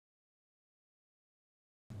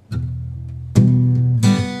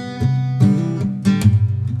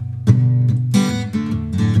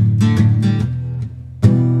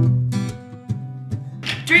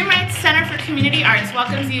the Arts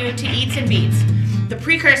welcomes you to Eats and Beats, the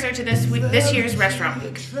precursor to this year's Restaurant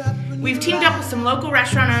Week. We've teamed up with some local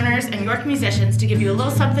restaurant owners and York musicians to give you a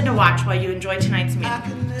little something to watch while you enjoy tonight's meal.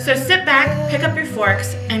 So sit back, pick up your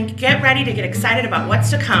forks, and get ready to get excited about what's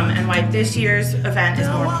to come and why this year's event is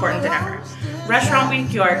more important than ever. Restaurant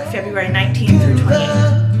Week York, February 19th through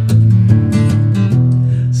 28th.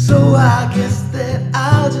 So I guess that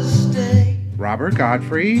I'll just stay. Robert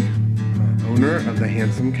Godfrey, owner of the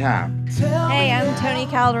Handsome Cab. Hey, I'm Tony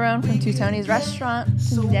Calderon from Tutoni's Restaurant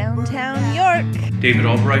in downtown York. David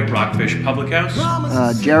Albright, Rockfish Public House.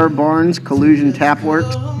 Jared Barnes, Collusion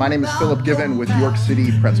Tapworks. My name is Philip Given with York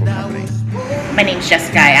City Pretzel Company. My name's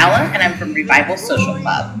Jessica Ayala, and I'm from Revival Social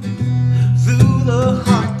Club. Through the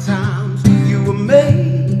hard times, you were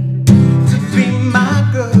made to be my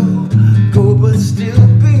girl. Go but still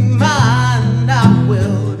be mine. I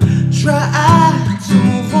will try to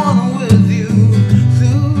move on with you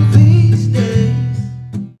through these days.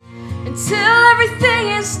 Until everything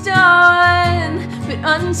is done, but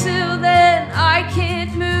until then I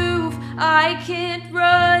can't move, I can't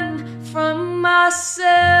run from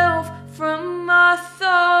myself, from my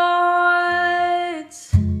thoughts.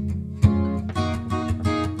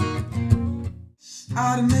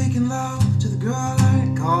 Started making love to the girl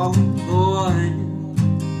I call boy.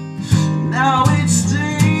 Now it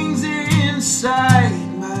stings inside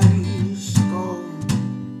my skull.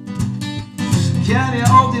 Can you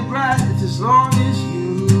hold your breath as long as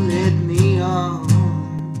you let me on?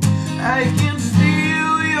 I can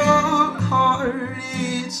feel your heart,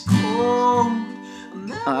 it's cold.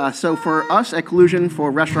 So for us at Collusion for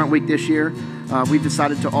Restaurant Week this year, we've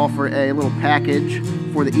decided to offer a little package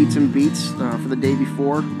for the Eats and Beats for the day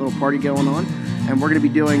before, a little party going on. And we're going to be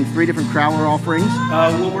doing 3 different crowler offerings.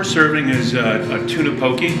 What we're serving is a tuna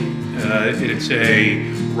poke. It's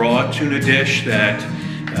a raw tuna dish that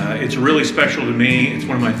it's really special to me. It's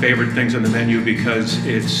one of my favorite things on the menu because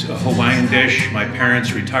it's a Hawaiian dish. My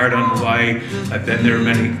parents retired on Hawaii. I've been there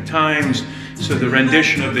many times. So the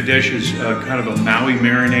rendition of the dish is kind of a Maui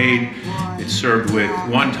marinade. It's served with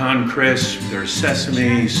wonton crisp, there's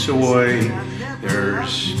sesame, soy,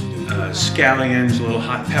 there's scallions, a little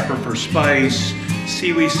hot pepper for spice,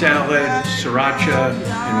 seaweed salad, sriracha,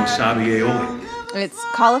 and wasabi aioli. It's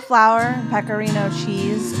cauliflower, pecorino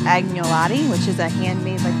cheese, agnolotti, which is a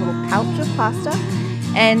handmade like little pouch of pasta,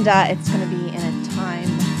 and it's going to be in a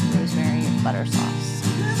thyme rosemary butter sauce.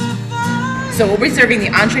 So we'll be serving the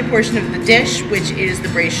entree portion of the dish, which is the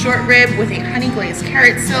braised short rib with a honey glazed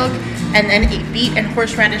carrot silk, and then a beet and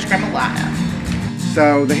horseradish remoulade.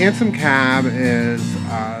 So the Handsome Cab is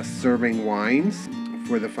serving wines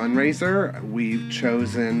for the fundraiser. We've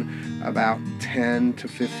chosen about 10 to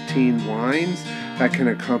 15 wines that can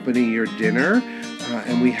accompany your dinner,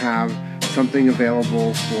 and we have something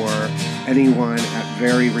available for anyone at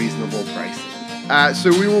very reasonable prices.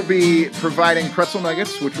 So we will be providing pretzel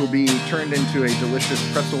nuggets, which will be turned into a delicious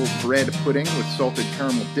pretzel bread pudding with salted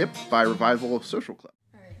caramel dip by Revival Social Club.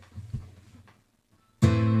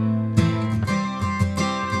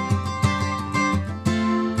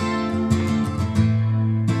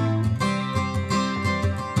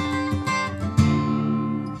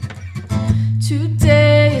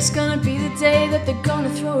 Today is gonna be the day that they're gonna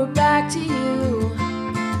throw it back to you.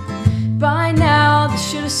 By now, they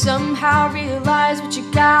should have somehow realized what you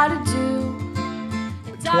gotta do.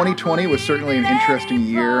 2020 was certainly an interesting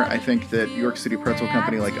year. I think that York City Pretzel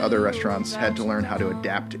Company, like other restaurants, had to learn how to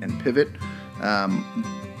adapt and pivot,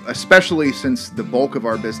 especially since the bulk of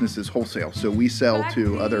our business is wholesale. So we sell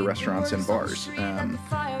to other restaurants and bars.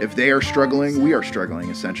 If they are struggling, we are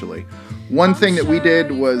struggling, essentially. One thing that we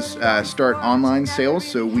did was start online sales.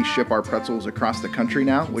 So we ship our pretzels across the country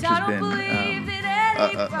now, which has been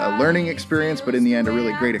a learning experience, but in the end, a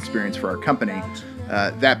really great experience for our company.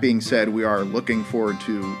 That being said, we are looking forward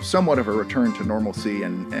to somewhat of a return to normalcy,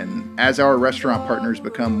 and as our restaurant partners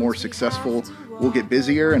become more successful, we'll get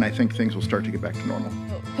busier, and I think things will start to get back to normal.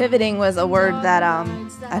 Pivoting was a word that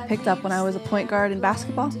I picked up when I was a point guard in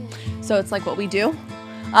basketball, so it's like what we do.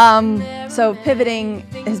 So pivoting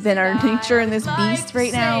has been our nature in this beast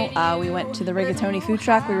right now. We went to the Rigatoni food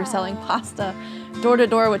truck. We were selling pasta door to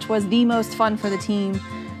door, which was the most fun for the team.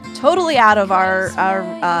 Totally out of our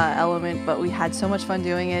element, but we had so much fun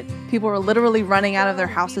doing it. People were literally running out of their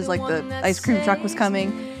houses like the ice cream truck was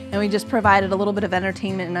coming, and we just provided a little bit of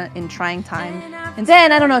entertainment in trying time. And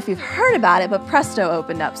then, I don't know if you've heard about it, but Presto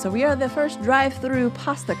opened up. So we are the first drive-through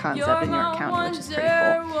pasta concept in York County, which is pretty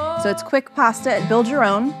cool. So it's quick pasta, build your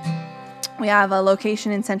own. We have a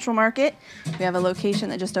location in Central Market. We have a location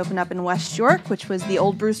that just opened up in West York, which was the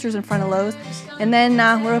old Brewster's in front of Lowe's. And then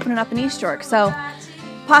we're opening up in East York. So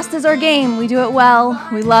Pasta's our game. We do it well.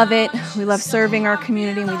 We love it. We love serving our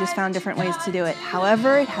community, and we just found different ways to do it.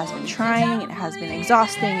 However, it has been trying, it has been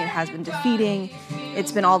exhausting, it has been defeating.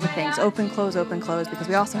 It's been all the things. Open, close, because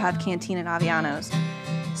we also have Canteen and Avianos.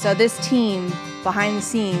 So this team behind the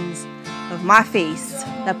scenes of my face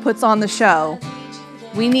that puts on the show,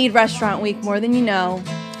 we need Restaurant Week more than you know.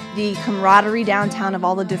 The camaraderie downtown of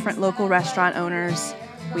all the different local restaurant owners.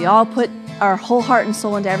 We all put our whole heart and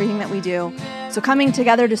soul into everything that we do. So coming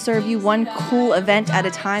together to serve you one cool event at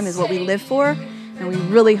a time is what we live for, and we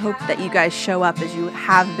really hope that you guys show up as you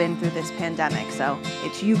have been through this pandemic. So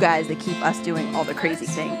it's you guys that keep us doing all the crazy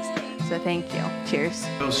things. So thank you. Cheers.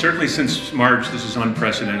 Well, certainly since March, this is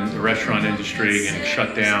unprecedented. The restaurant industry getting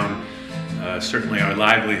shut down. Certainly our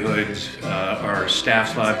livelihoods, our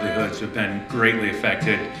staff's livelihoods have been greatly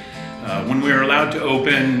affected. When we were allowed to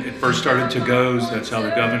open, it first started to-goes. That's how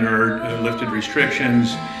the governor lifted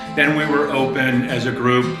restrictions. Then we were open as a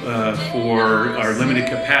group for our limited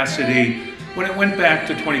capacity. When it went back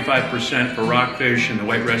to 25% for Rockfish and the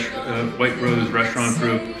White Rose Restaurant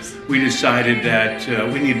Group, we decided that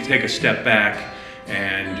we needed to take a step back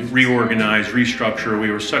and reorganize, restructure.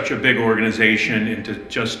 We were such a big organization, and to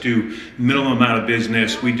just do minimal amount of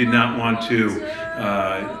business, we did not want to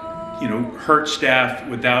hurt staff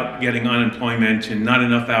without getting unemployment and not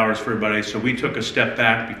enough hours for everybody. So we took a step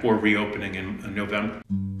back before reopening in November.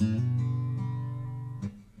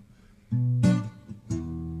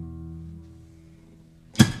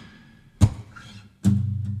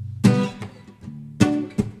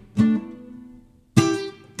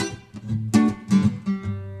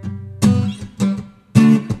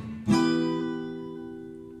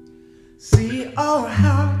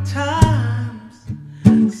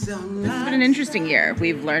 It's been an interesting year.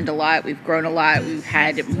 We've learned a lot, we've grown a lot, we've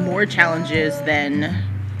had more challenges than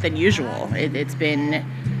usual. It's been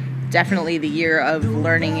definitely the year of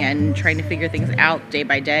learning and trying to figure things out day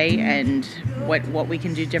by day, and what we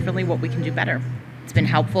can do differently, what we can do better. It's been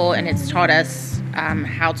helpful, and it's taught us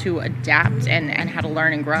how to adapt and how to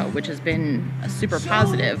learn and grow, which has been a super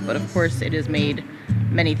positive, but of course it has made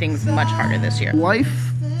many things much harder this year. Life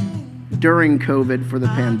during COVID for the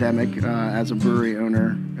pandemic as a brewery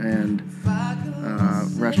owner and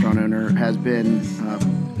restaurant owner has been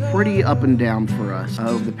pretty up and down for us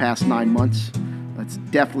over the past 9 months. It's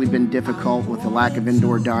definitely been difficult with the lack of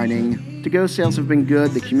indoor dining. To-go sales have been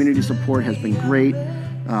good. The community support has been great.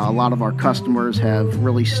 A lot of our customers have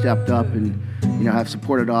really stepped up and have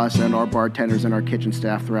supported us and our bartenders and our kitchen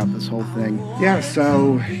staff throughout this whole thing. Yeah,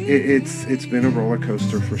 so it's been a roller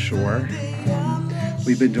coaster for sure.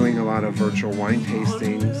 We've been doing a lot of virtual wine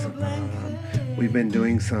tastings. We've been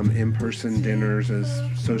doing some in-person dinners as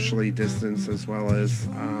socially distanced as well as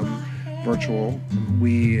virtual.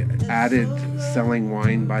 We added selling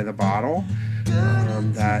wine by the bottle.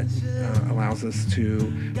 That allows us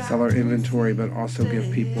to sell our inventory but also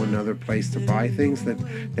give people another place to buy things that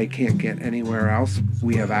they can't get anywhere else.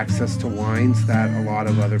 We have access to wines that a lot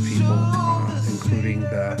of other people, including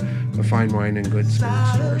the fine wine and good spirit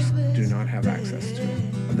stores, do not have access to.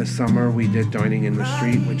 This summer we did dining in the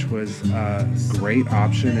street, which was a great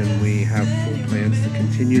option, and we have full plans to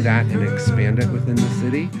continue that and expand it within the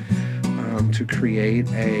city to create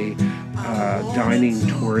a dining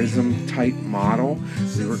tourism type model.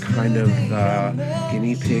 We were kind of the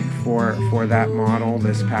guinea pig for that model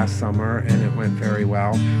this past summer, and it went very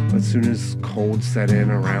well. But as soon as cold set in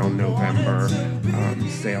around November,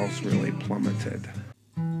 sales really plummeted.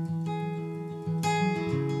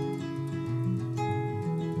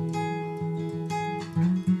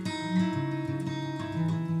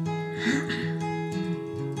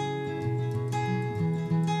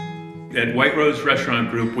 At White Rose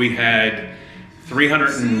Restaurant Group, we had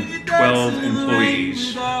 312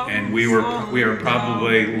 employees, and we are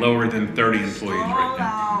probably lower than 30 employees right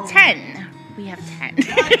now. 10. We have 10.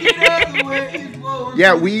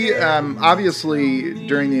 Yeah, we obviously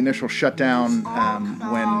during the initial shutdown,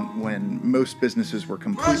 when most businesses were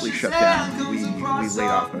completely shut down, we laid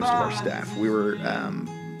off most of our staff. We were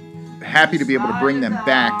happy to be able to bring them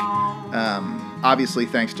back. Obviously,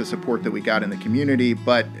 thanks to support that we got in the community,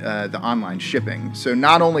 but the online shipping. So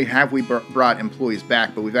not only have we brought employees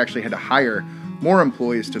back, but we've actually had to hire more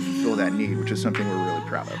employees to fulfill that need, which is something we're really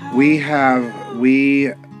proud of.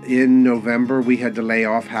 In November, we had to lay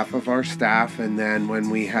off half of our staff, and then when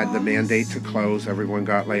we had the mandate to close, everyone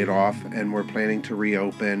got laid off, and we're planning to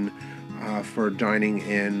reopen for dining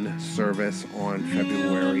in service on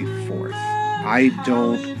February 4th. I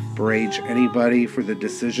don't berate anybody for the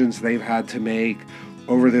decisions they've had to make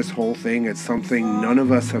over this whole thing. It's something none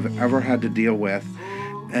of us have ever had to deal with,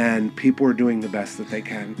 and people are doing the best that they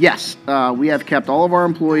can. Yes, we have kept all of our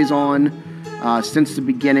employees on since the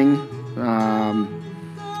beginning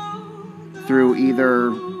through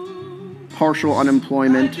either partial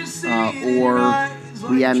unemployment or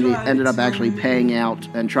we ended up actually paying out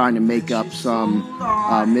and trying to make up some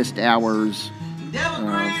missed hours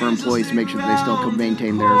for employees to make sure that they still could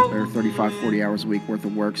maintain their 35, 40 hours a week worth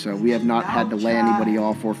of work. So we have not had to lay anybody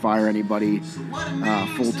off or fire anybody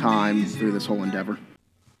full-time through this whole endeavor.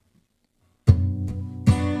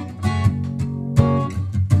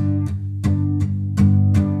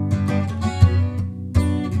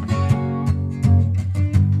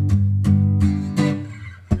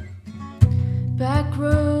 Back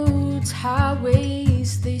roads,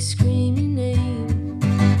 highways, they scream your name.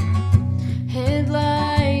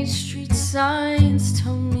 Headlights, street signs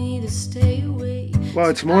tell me to stay away. Well,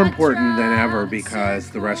 it's more important than ever because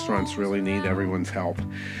the restaurants really need everyone's help.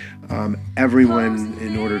 Everyone,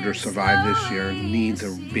 in order to survive this year, needs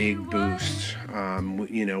a big boost.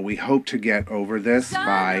 We hope to get over this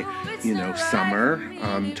by, summer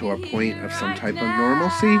to a point of some type of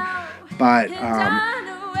normalcy, but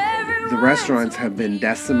the restaurants have been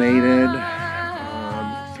decimated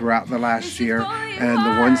throughout the last year, and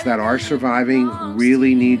the ones that are surviving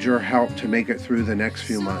really need your help to make it through the next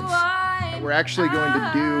few months. We're actually going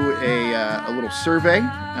to do a little survey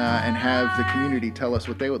and have the community tell us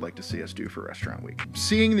what they would like to see us do for Restaurant Week.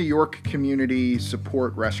 Seeing the York community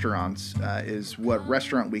support restaurants is what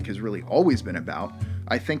Restaurant Week has really always been about.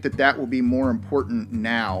 I think that will be more important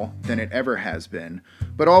now than it ever has been.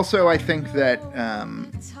 But also I think that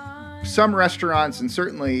some restaurants and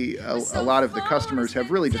certainly a lot of the customers have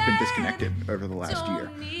really just been disconnected over the last year.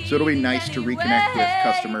 So it'll be nice to reconnect with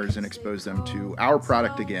customers and expose them to our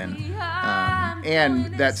product again.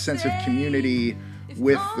 And that sense of community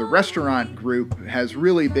with the restaurant group has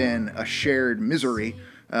really been a shared misery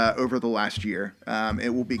over the last year. It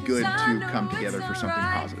will be good to come together for something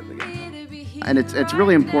positive again. And it's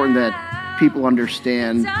really important that people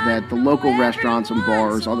understand that the local restaurants and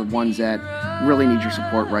bars are the ones that really need your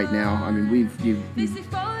support right now. I mean,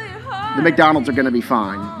 the McDonald's are going to be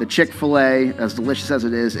fine. The Chick-fil-A, as delicious as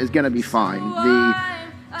it is going to be fine. The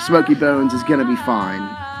Smoky Bones is going to be fine.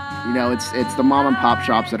 It's the mom and pop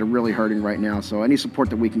shops that are really hurting right now. So any support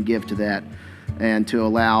that we can give to that and to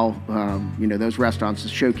allow, those restaurants to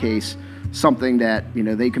showcase something that,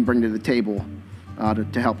 they can bring to the table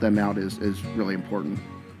to help them out is really important.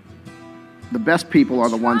 The best people are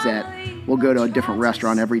the ones that will go to a different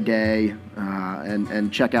restaurant every day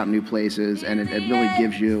and check out new places, and it really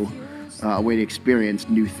gives you a way to experience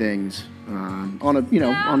new things on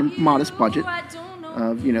a modest budget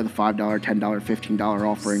of the $5, $10, $15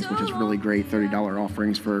 offerings, which is really great. $30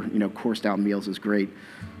 offerings for coursed out meals is great.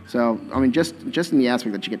 So I mean, just in the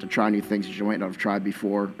aspect that you get to try new things that you might not have tried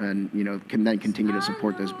before, and can then continue to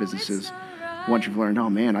support those businesses. Once you've learned, oh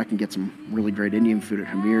man, I can get some really great Indian food at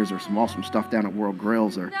Hamir's or some awesome stuff down at World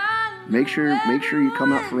Grills, or make sure you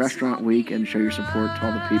come out for Restaurant Week and show your support to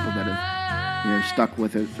all the people that have stuck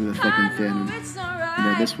with it through the thick and thin.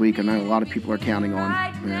 And, this week I know a lot of people are counting on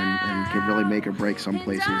and can really make or break some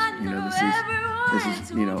places. This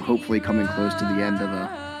is hopefully coming close to the end of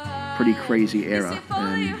a pretty crazy era,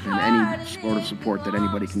 and any sort of support that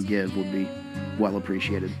anybody can give would be well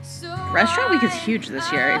appreciated. Restaurant Week is huge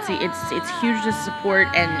this year. It's huge to support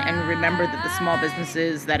and remember that the small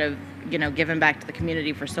businesses that have given back to the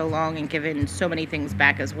community for so long and given so many things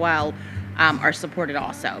back as well are supported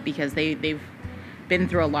also, because they've been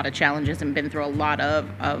through a lot of challenges and been through a lot of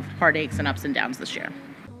heartaches and ups and downs this year.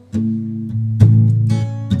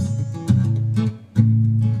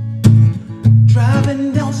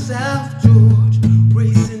 Driving down South George,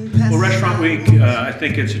 racing past. Well, Restaurant Week, I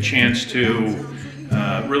think it's a chance to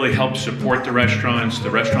really help support the restaurants. The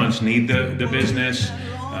restaurants need the business.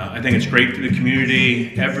 I think it's great for the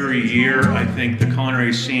community. Every year, I think the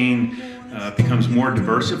culinary scene becomes more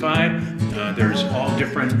diversified. There's all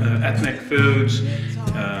different ethnic foods.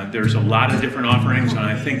 There's a lot of different offerings, and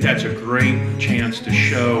I think that's a great chance to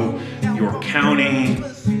show York County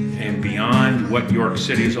and beyond what York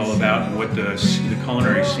City is all about and what the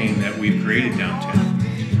culinary scene that we've created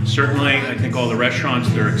downtown. Certainly, I think all the restaurants,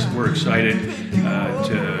 we're excited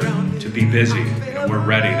to be busy. We're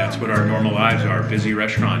ready. That's what our normal lives are, busy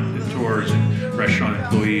restaurant tours and restaurant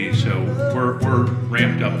employees. So we're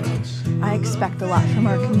ramped up for this. I expect a lot from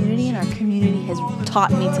our community, and our community has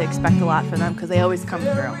taught me to expect a lot from them because they always come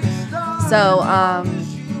through. So,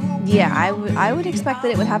 yeah, I would expect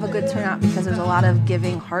that it would have a good turnout because there's a lot of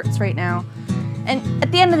giving hearts right now. And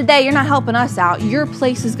at the end of the day, you're not helping us out. Your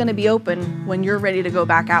place is going to be open when you're ready to go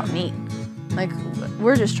back out and eat. Like,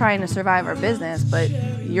 we're just trying to survive our business, but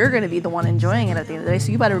you're going to be the one enjoying it at the end of the day,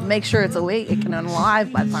 so you better make sure it's awake and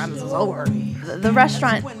alive by the time this is over. The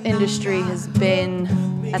restaurant industry has been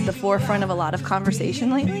at the forefront of a lot of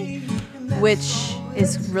conversation lately, which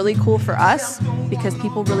is really cool for us because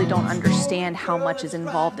people really don't understand how much is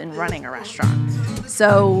involved in running a restaurant.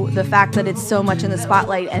 So the fact that it's so much in the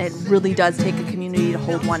spotlight and it really does take a community to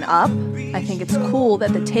hold one up, I think it's cool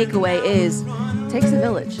that the takeaway is, it takes a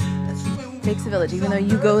village. It takes a village. Even though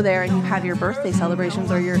you go there and you have your birthday celebrations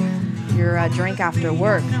or your drink after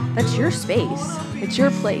work, that's your space. It's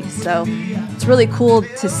your place. So it's really cool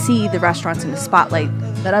to see the restaurants in the spotlight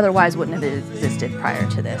that otherwise wouldn't have existed prior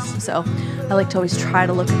to this. So I like to always try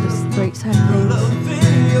to look at the straight side of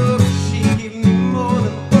things.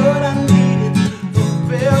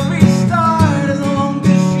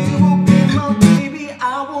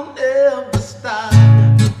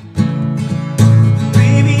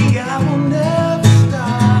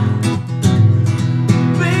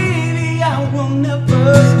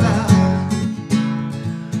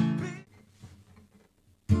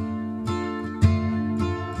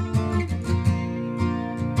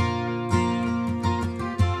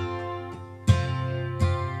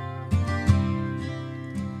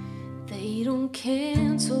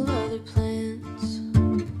 Cancel other plans,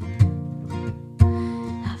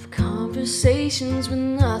 have conversations with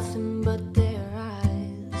nothing but their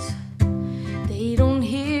eyes. They don't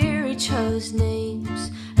hear each other's names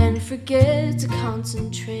and forget to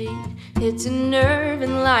concentrate. Hits a nerve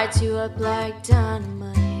and lights you up like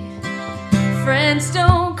dynamite. Friends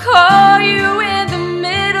don't call you in the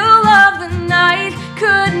middle of the night,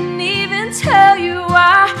 couldn't even tell you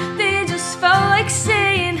why, they just felt like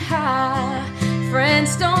saying hi.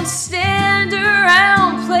 Friends don't stand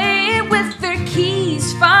around playing with their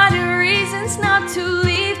keys, finding reasons not to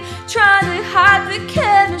leave, trying to hide the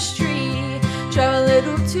chemistry. Drive a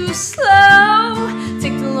little too slow,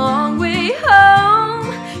 take the long way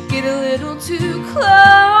home, get a little too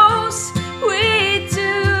close. We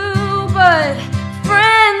do, but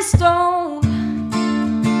friends don't.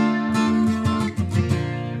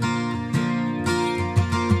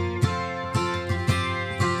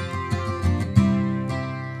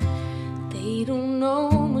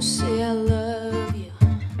 Say I love you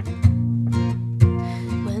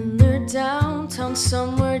when they're downtown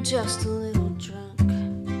somewhere just a little drunk.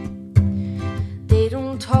 They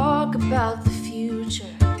don't talk about the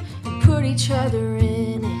future and put each other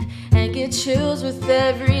in it and get chills with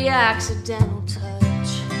every accidental touch.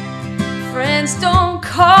 Friends don't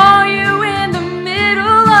call you in the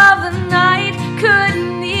middle of the night,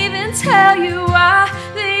 couldn't even tell you why,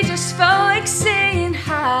 they just felt like saying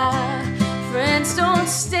hi. Friends don't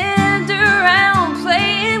stand around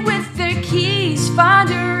playing with their keys,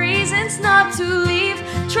 finding reasons not to leave,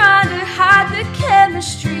 trying to hide the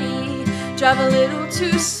chemistry. Drive a little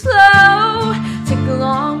too slow, take the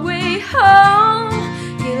long way home,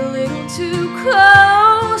 get a little too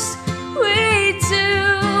close. We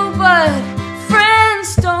do, but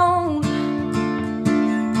friends don't.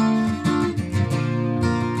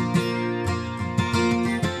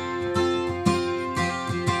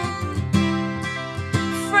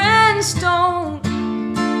 Friends don't.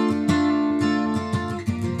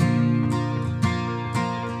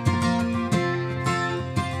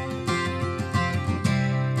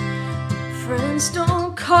 Friends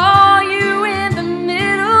don't call you in the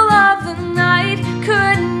middle of the night,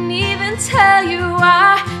 couldn't even tell you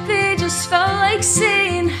why, they just felt like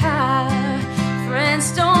saying hi.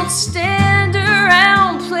 Friends don't stand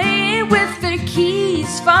around playing with their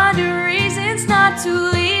keys, finding reasons not to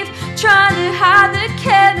leave, trying to hide the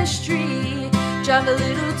chemistry. Drive a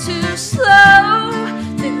little too slow,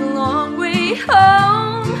 take a long way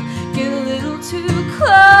home, get a little too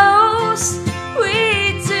close.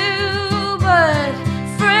 We do, but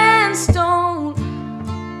friends don't.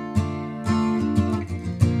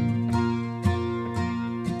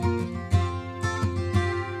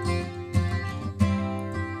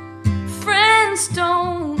 Friends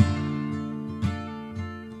don't.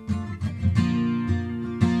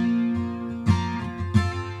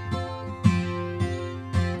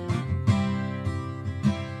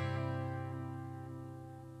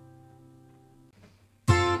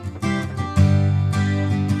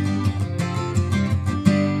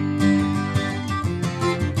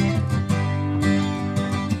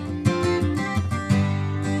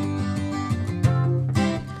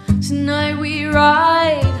 Tonight we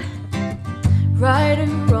ride, right or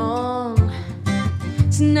wrong.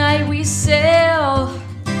 Tonight we sail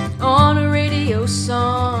on a radio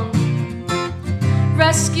song.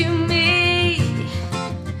 Rescue me,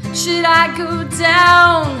 should I go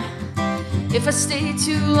down if I stay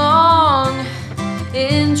too long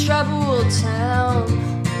in Trouble Town.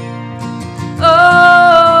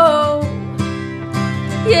 Oh,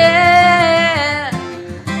 yeah,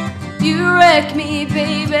 you wreck me,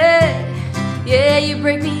 baby. Yeah, you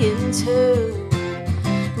break me in two.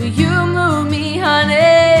 Will you move me,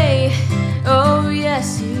 honey? Oh,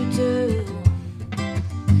 yes, you do.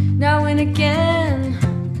 Now and again,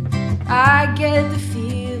 I get the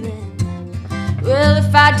feeling, well,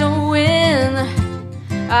 if I don't win,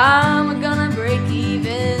 I'm gonna break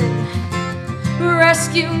even.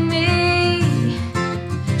 Rescue me,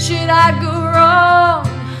 should I go wrong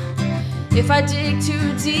if I dig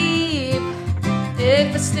too deep,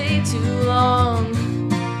 if I stay too long?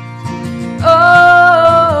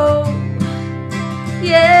 Oh,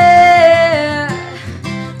 yeah,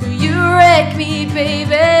 you wreck me,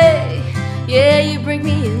 baby. Yeah, you break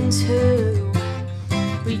me in two.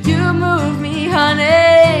 Will you move me,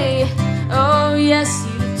 honey? Oh, yes,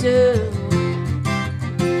 you do.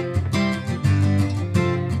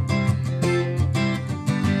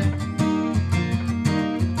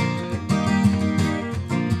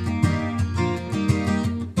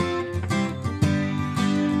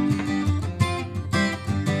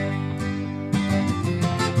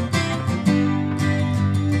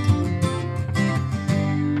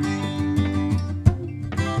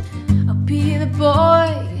 Boy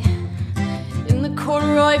in the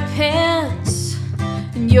corduroy pants,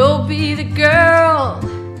 and you'll be the girl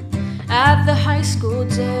at the high school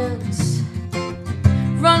dance.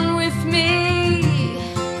 Run with me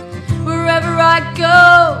wherever I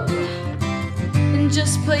go, and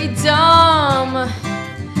just play dumb,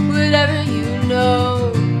 whatever you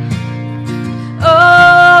know.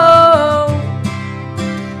 Oh,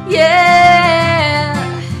 yeah,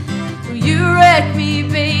 you wreck me,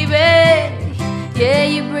 baby. Yeah,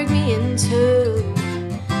 you break me in two.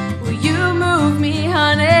 Will you move me,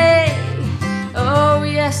 honey? Oh,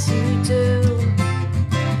 yes, you do.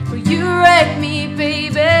 Will you wreck me,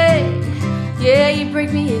 baby? Yeah, you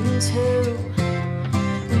break me in two.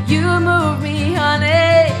 Will you move me,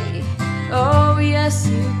 honey? Oh, yes,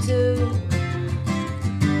 you do.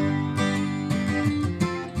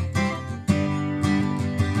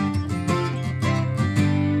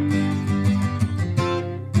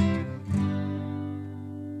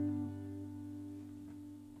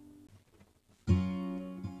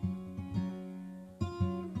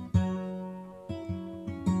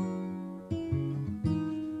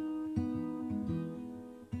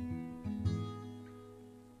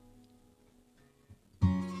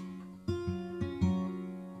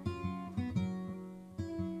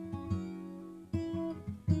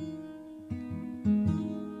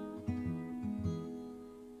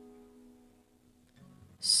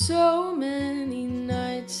 So many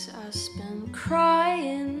nights I spent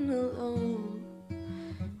crying alone,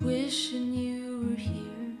 wishing you were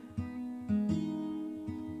here.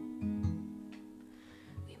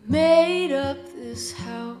 We made up this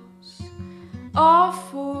house all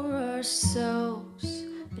for ourselves,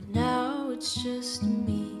 but now it's just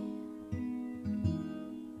me.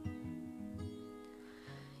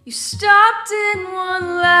 You stopped in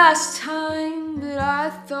one last time, but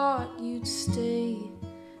I thought you'd stay.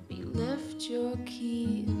 You left your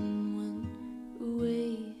key and went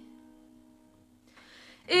away.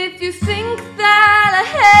 If you think that I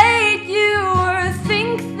hate you or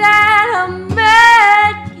think that I'm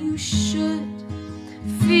mad, you should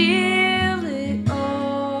feel it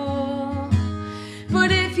all.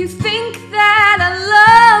 But if you think that I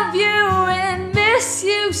love you and miss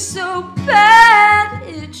you so bad,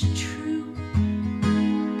 it's true,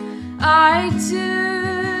 I do.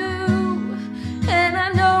 And I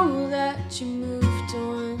know that you moved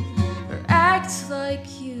on or act like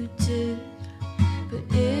you did, but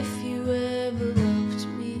if you ever loved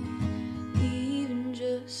me even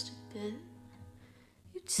just a bit,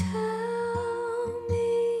 you tell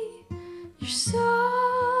me you're sorry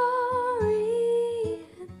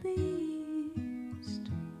at least.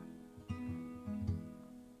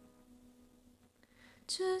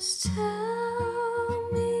 Just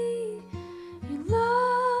tell me you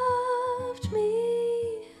loved me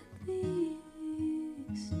at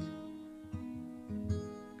least.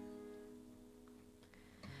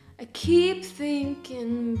 I keep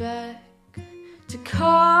thinking back to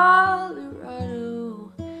Colorado,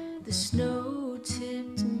 the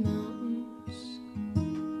snow-tipped mountains.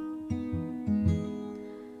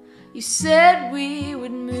 You said we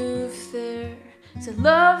would move there, 'cause I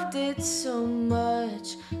loved it so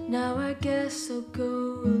much. Now I guess I'll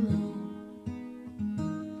go alone.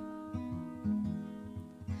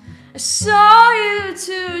 I saw you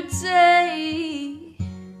today,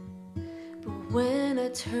 but when I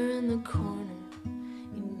turned the corner,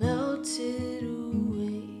 you melted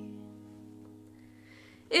away.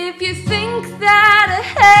 If you think that I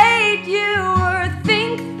hate you or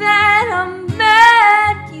think that I'm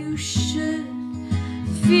mad, you should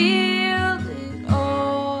feel it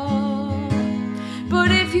all.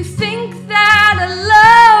 But if you think that I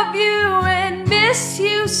love you and miss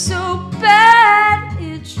you so bad,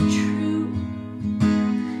 it's true,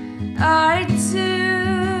 I do.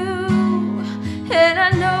 And I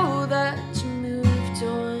know that you moved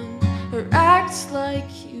on or act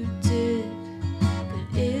like you did.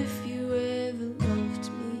 If you ever loved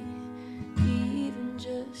me, even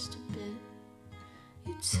just a bit,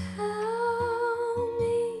 you tell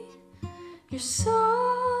me you're sorry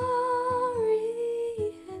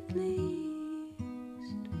at least.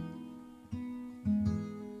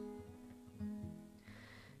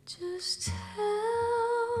 Just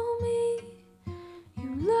tell me you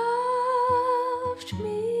loved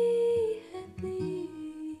me at least.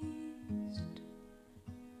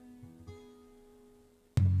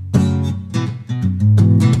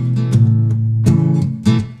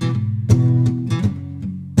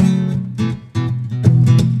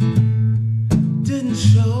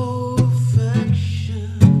 Show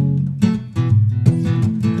affection.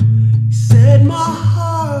 You said my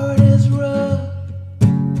heart is rough.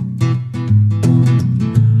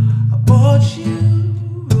 I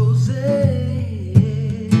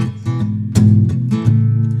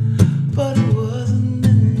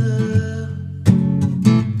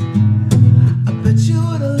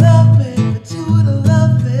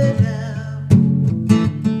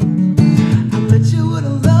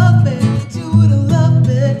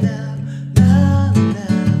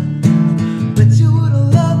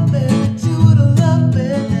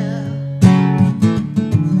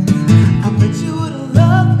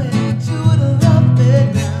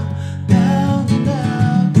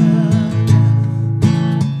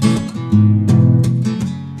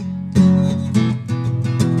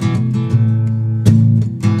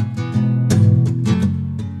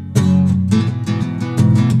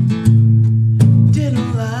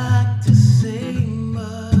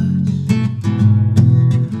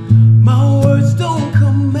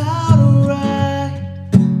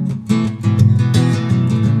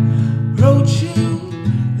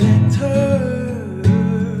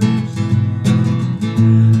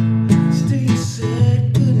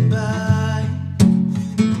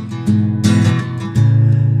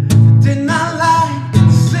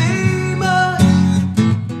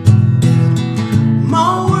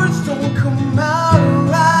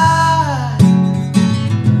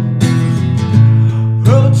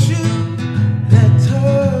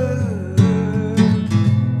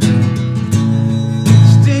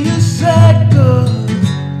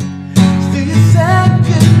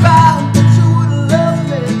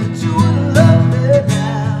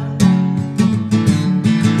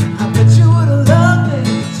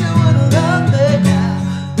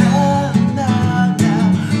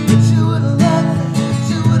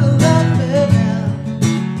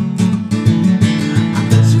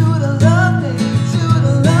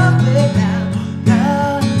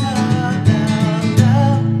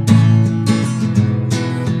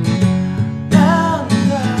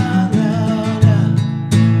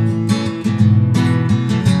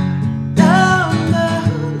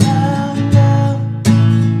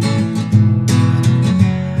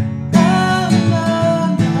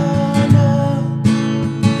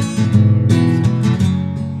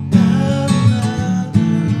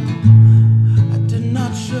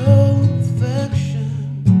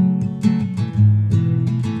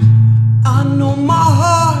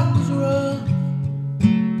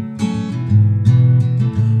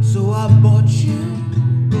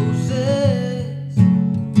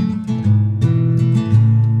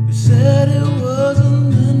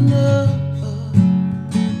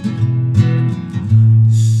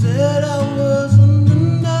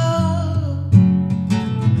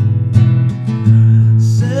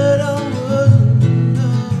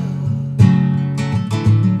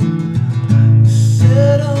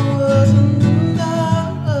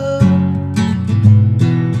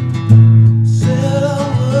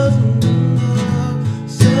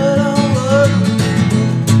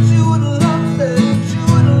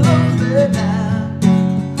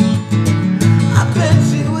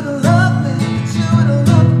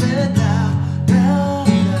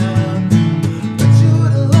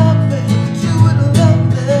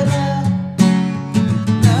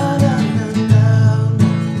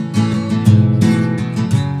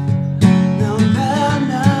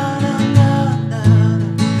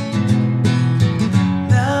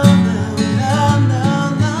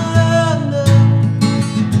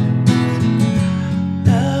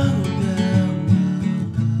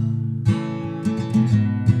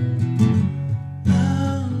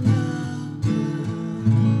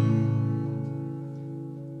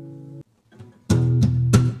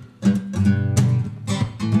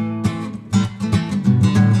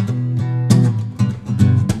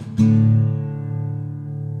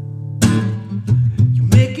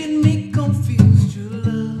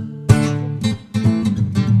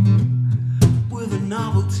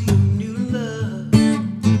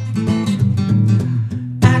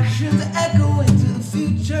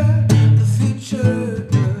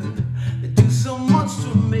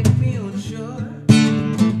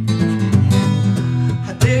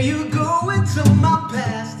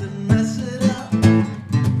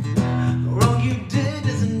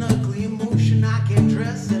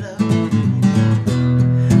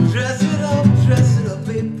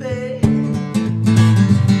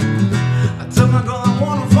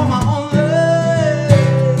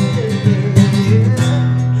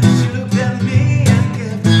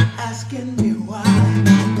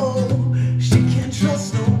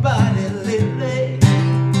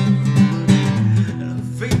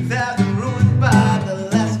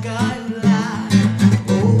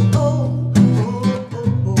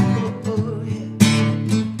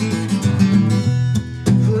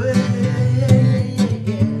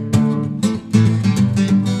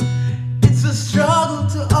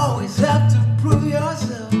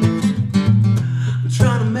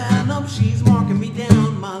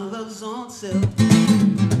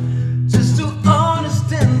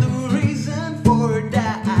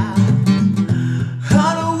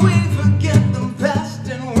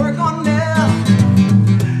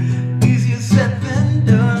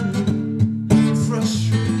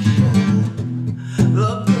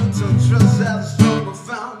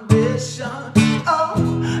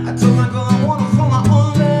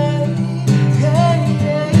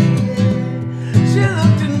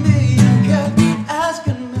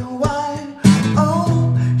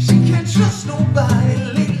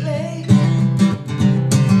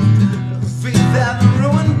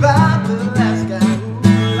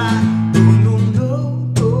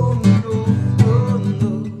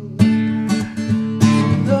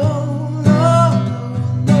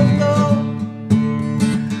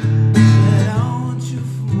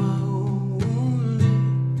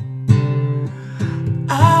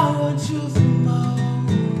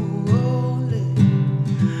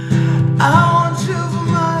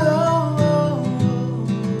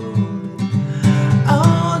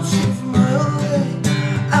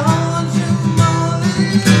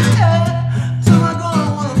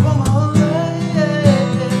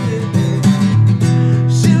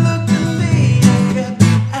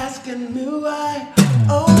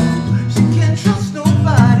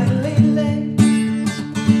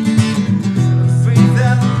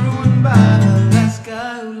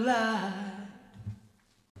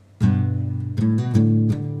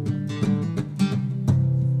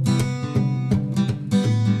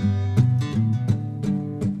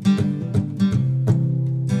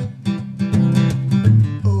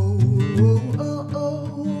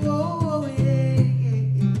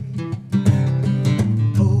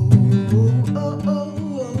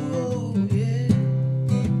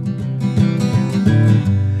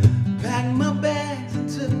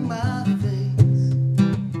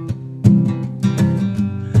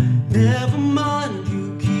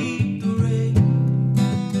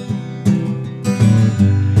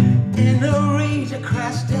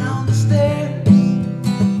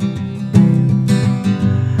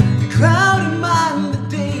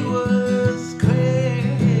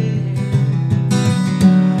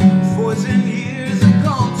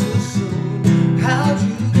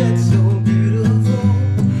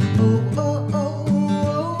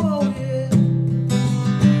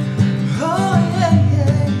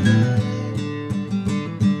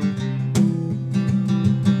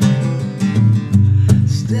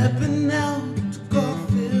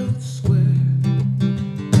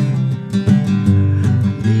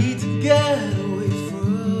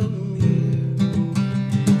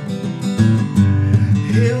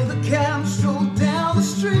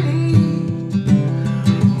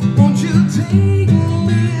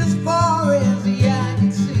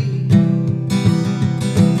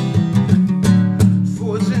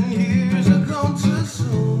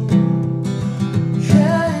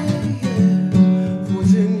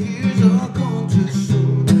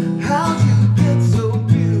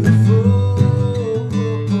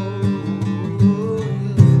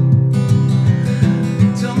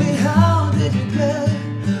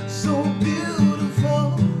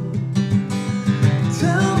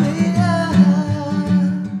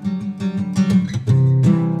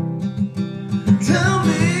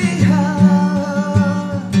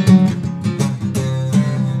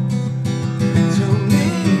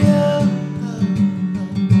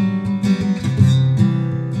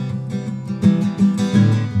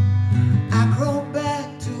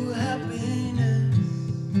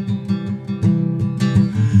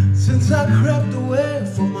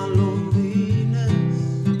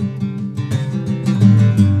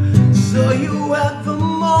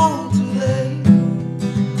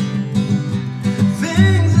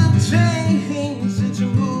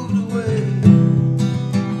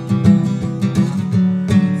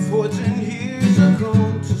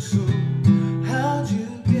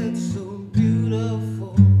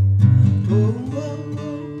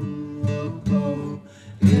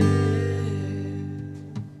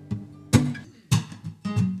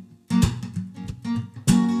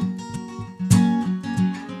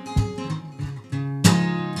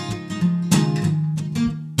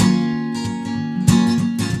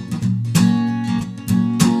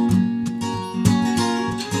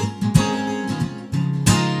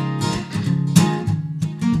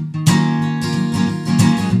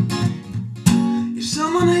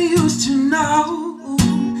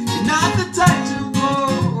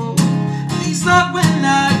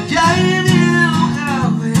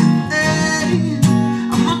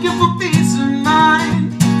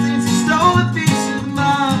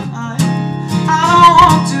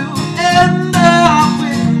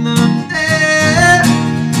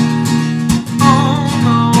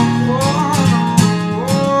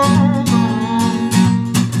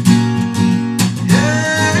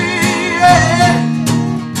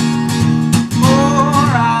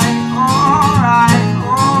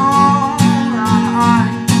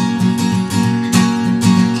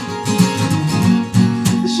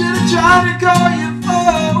tried to call your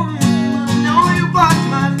phone, I know you blocked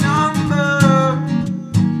my number.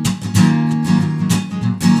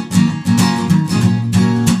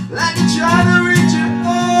 Like you tried to reach your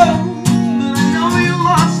home, but I know you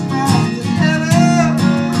lost my letters.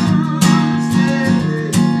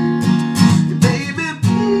 Yeah. Baby,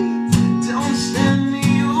 please don't send me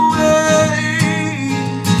away.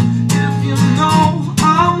 If you know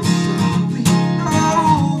I'm sorry, no,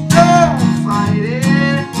 don't fight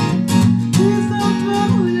it. Please don't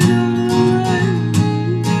throw it away.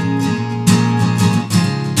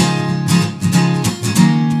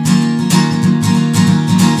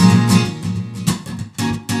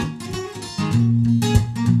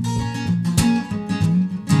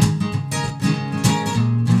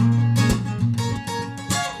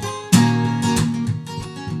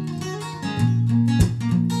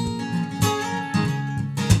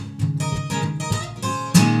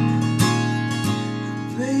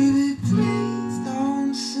 Baby, please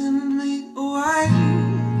don't send me away.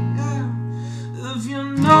 Yeah. If you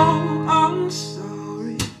know I'm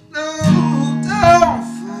sorry, no, don't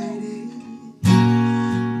fight it.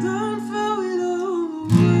 Don't throw it all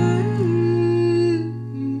away.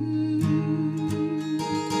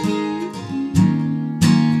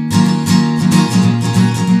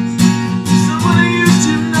 Someone used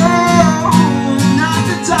to know not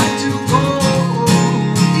to talk to go.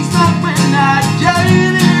 It's not when I gave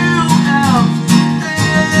you everything.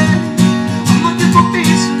 I'm looking for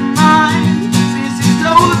peace of mind. Since you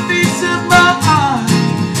stole the peace of my heart,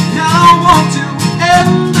 now I want to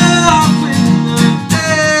end up with the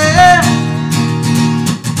day.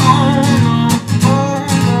 Oh no, oh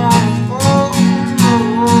no, oh no.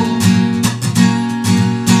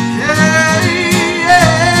 Yeah, yeah.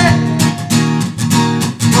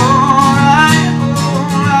 Alright,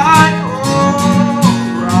 alright, alright.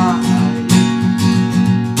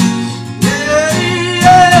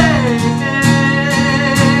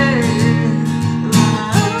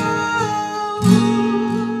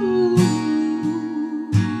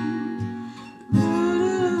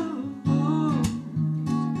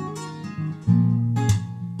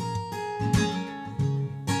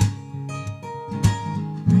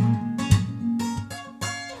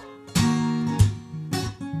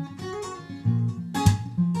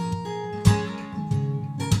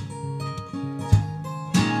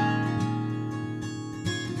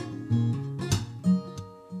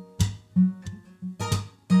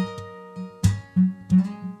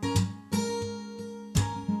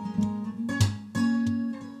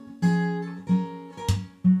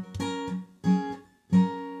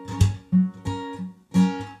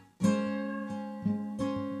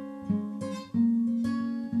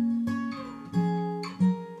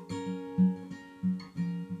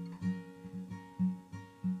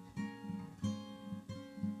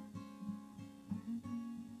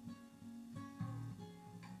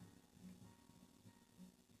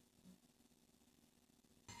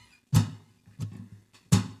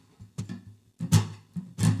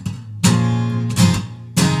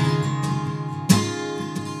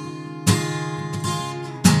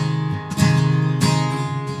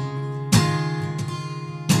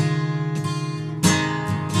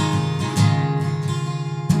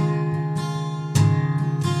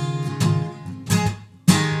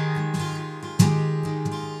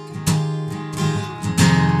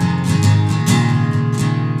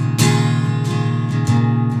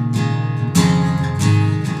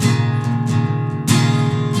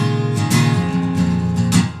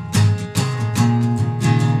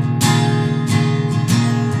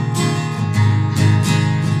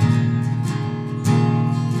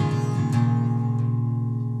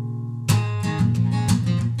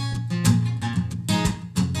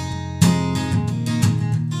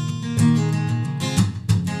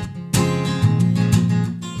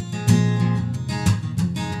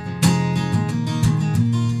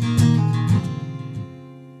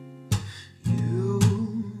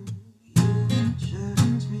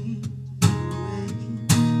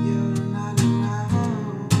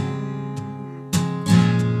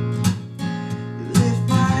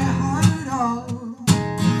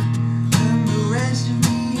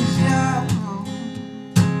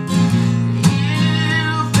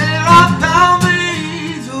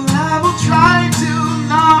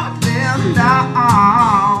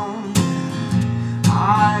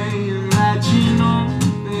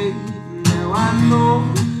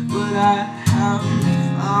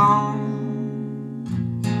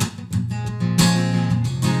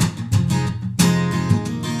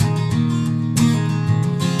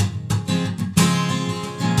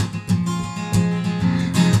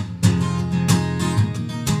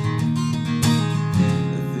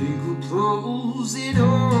 closing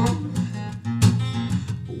on.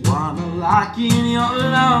 Wanna lock in your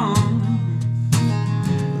lungs. I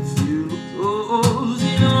feel the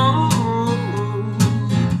closing on.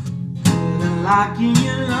 Put a lock in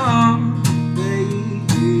your lungs,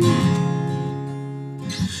 baby.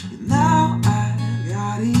 Now I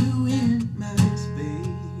got you in my space.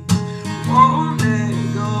 Won't let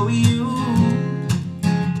go of you.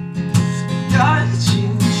 Got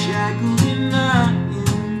you shackled in my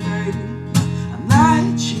embrace. I'm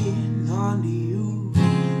latching onto you.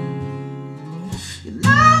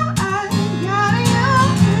 Now I got you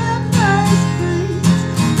in my space.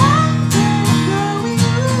 Won't let go of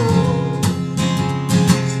you.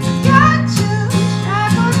 Got you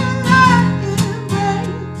shackled in my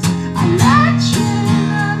embrace. I'm latching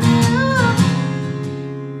onto you.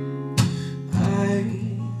 I'm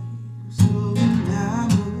so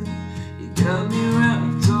enamored. You got me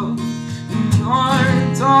wrapped up in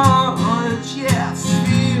your touch. Yes,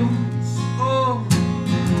 feels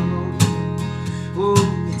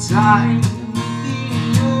tight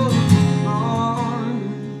within your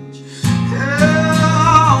arms.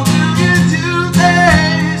 How do you do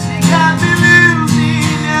this? You got me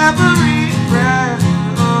losing every breath.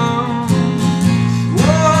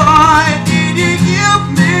 Why did you give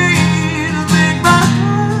me to make my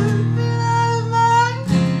heart feel my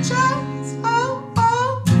chest? Oh,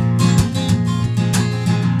 oh.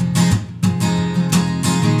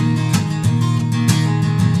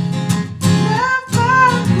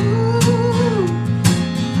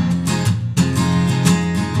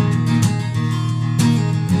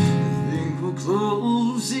 I think we're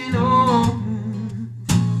closing on.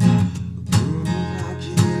 Like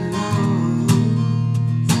in love.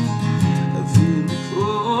 I feel it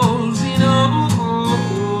closing on.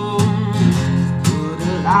 Put a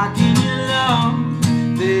lock in your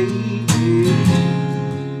love, baby.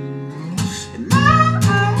 And now I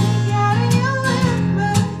got you in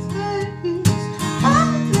my space.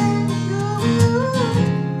 Won't let go of you.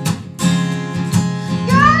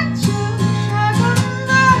 Got you shackled in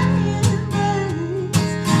my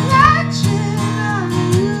embrace. Latching on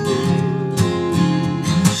you.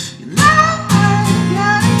 And now I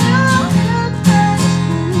got you in my space.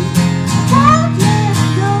 Won't let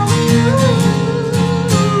go of you.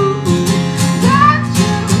 Got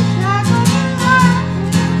you shackled in my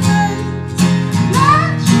embrace.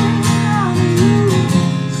 Latching on you.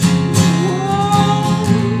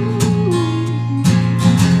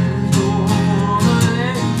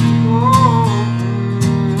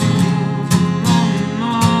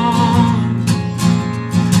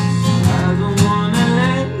 I don't wanna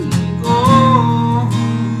let you go.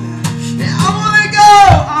 I wanna go.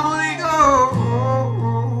 I wanna go.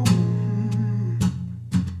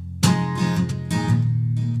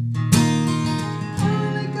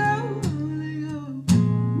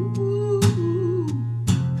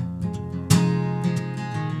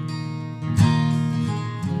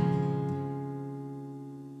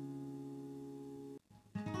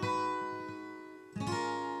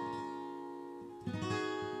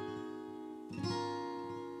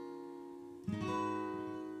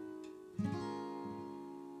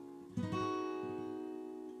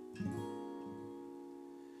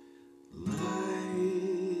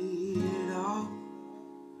 Light it up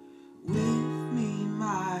with me,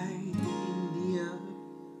 my India.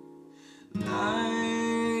 Light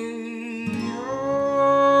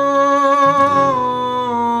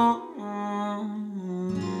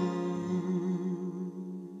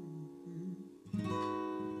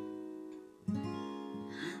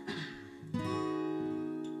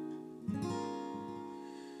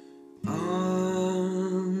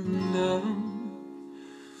under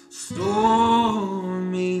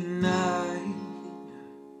stormy night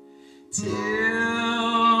till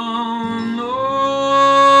dawn.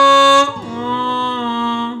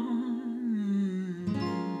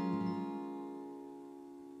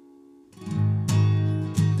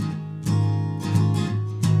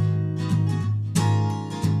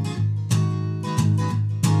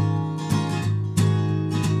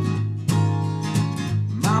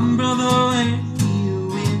 My brother and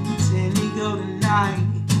you intend to go tonight.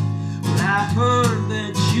 Well, I heard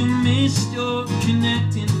that you missed your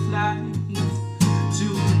connecting flight to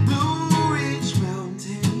the Blue Ridge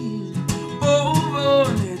Mountain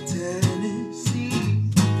over near Tennessee.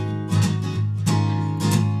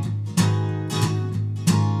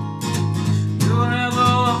 You're ever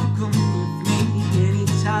welcome with me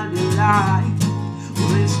anytime you like. Well,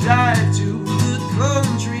 let's drive to the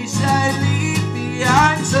countryside, leave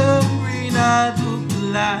behind some green-eyed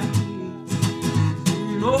light.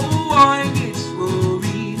 No one gets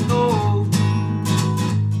worried, no.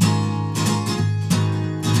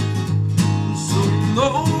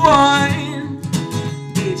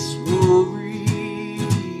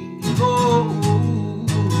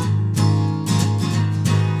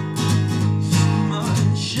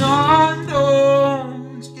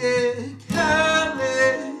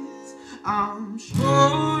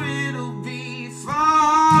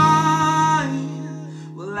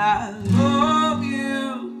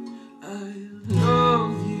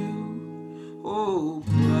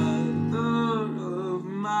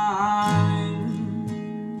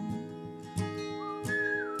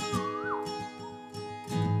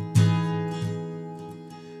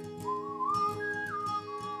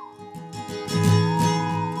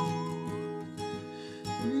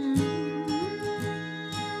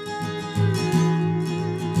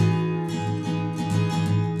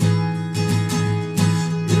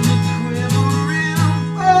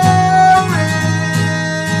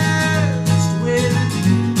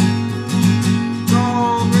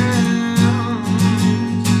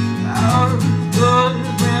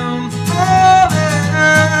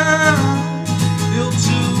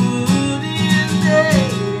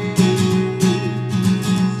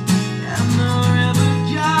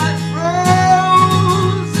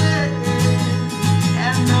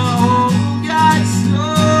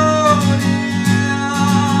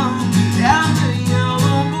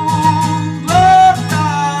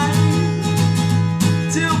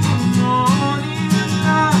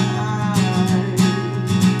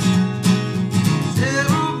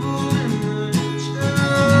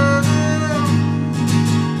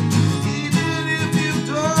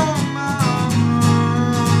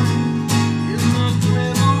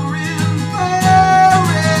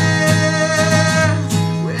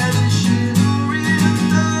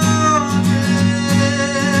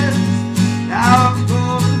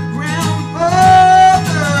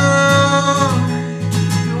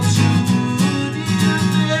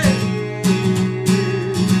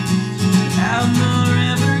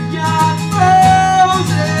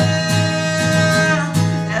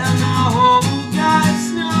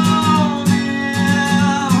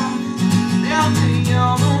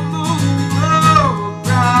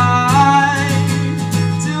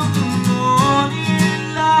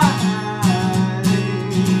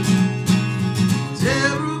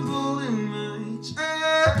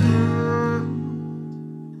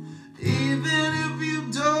 even if you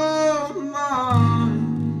don't mind.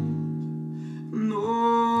 No.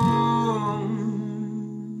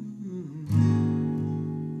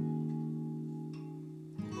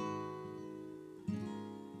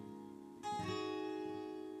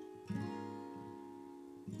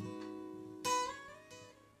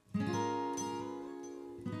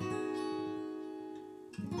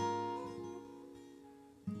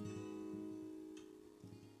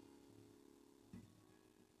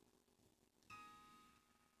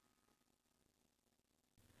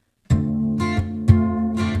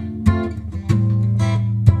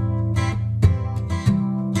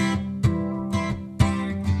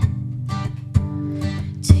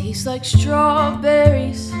 Tastes like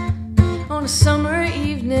strawberries on a summer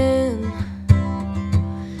evening,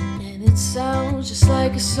 and it sounds just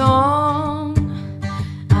like a song.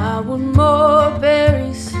 I want more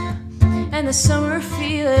berries and the summer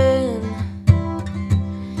feeling.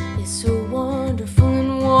 It's so wonderful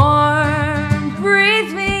and warm.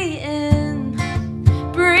 Breathe me in,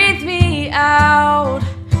 breathe me out.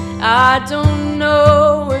 I don't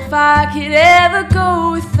know if I could ever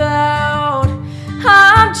go without.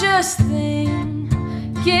 I'm just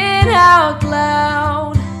thinking out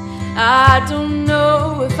loud. I don't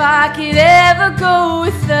know if I could ever go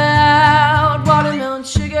without watermelon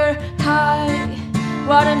sugar high,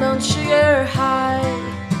 watermelon sugar high,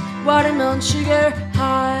 watermelon sugar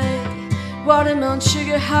high, watermelon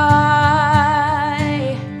sugar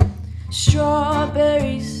high.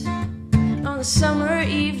 Strawberries on a summer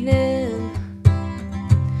evening.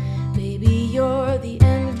 Baby, you're the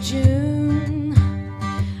end of June.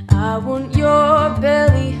 I want your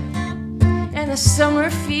belly and the summer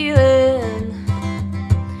feeling,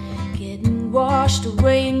 getting washed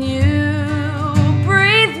away in you.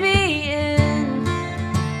 Breathe me in,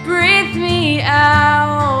 breathe me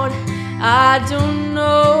out. I don't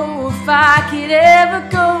know if I could ever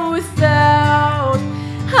go without.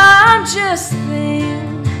 I'm just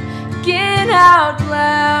thinking out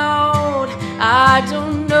loud. I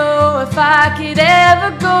don't know if I could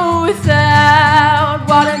ever go without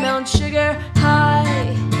watermelon sugar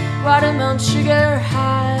high, watermelon sugar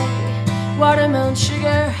high, watermelon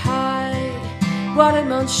sugar high,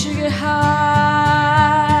 watermelon sugar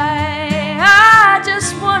high. I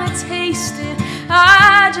just wanna taste it,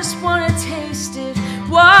 I just wanna taste it.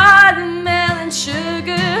 Watermelon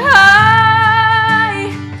sugar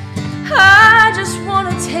high. I just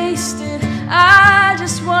wanna taste it, I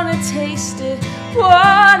just wanna taste it.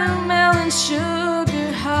 Watermelon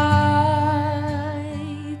sugar high.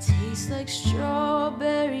 Tastes like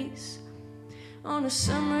strawberries on a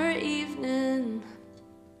summer evening,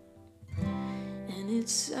 and it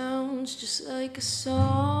sounds just like a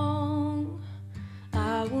song.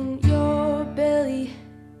 I want your belly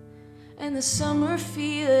and the summer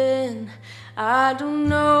feeling. I don't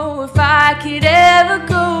know if I could ever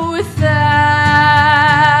go without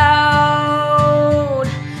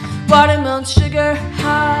watermelon sugar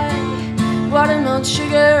high, watermelon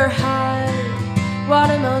sugar high,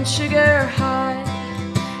 watermelon sugar high,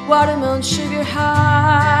 watermelon sugar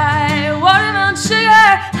high, watermelon sugar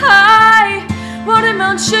high,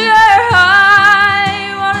 watermelon sugar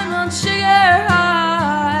high, watermelon sugar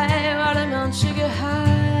high, watermelon sugar high.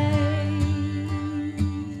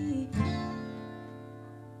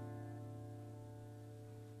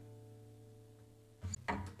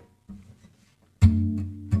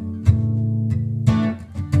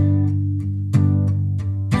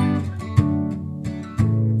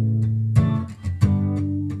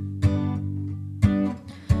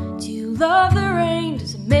 Love the rain,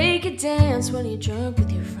 does it make you dance when you're drunk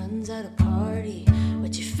with your friends at a party?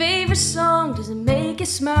 What's your favorite song, does it make you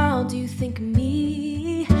smile? Do you think of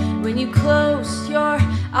me when you close your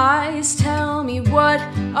eyes? Tell me, what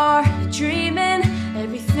are you dreaming?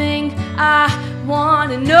 Everything I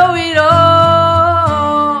wanna know it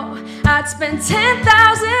all. I'd spend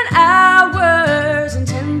 10,000 hours and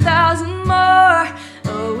 10,000 more.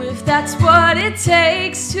 Oh, if that's what it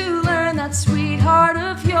takes to learn that sweetheart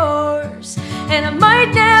of yours. And I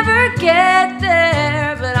might never get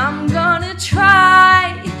there, but I'm gonna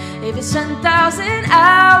try. If it's 10,000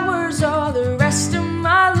 hours or the rest of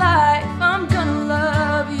my life, I'm gonna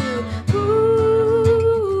love you. Ooh.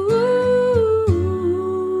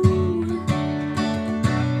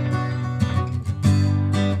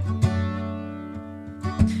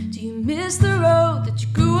 Do you miss the road that you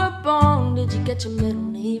grew up on? Did you get your middle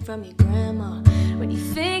name from your grandma? When you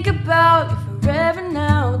think about you forever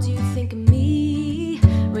now, do you think of me?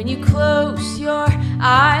 When you close your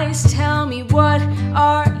eyes, tell me, what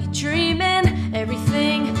are you dreaming?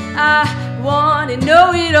 Everything I wanna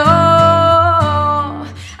know it all.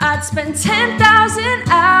 I'd spend 10,000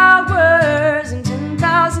 hours and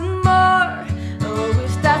 10,000 more. Oh,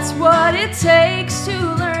 if that's what it takes to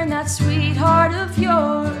learn that sweetheart of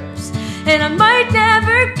yours. And I might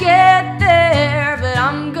never get there, but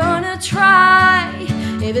I'm gonna try.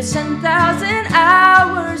 If it's 10,000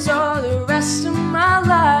 hours or the rest of my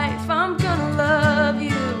life, I'm gonna love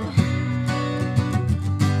you.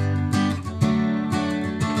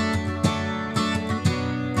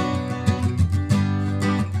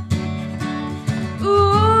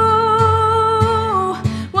 Ooh,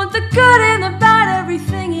 want the good and the bad,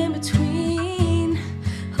 everything in between.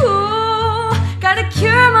 Ooh, gotta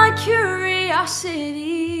cure my curiosity.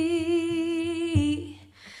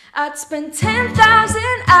 I'd spend 10,000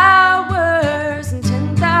 hours and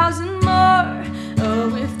 10,000 more.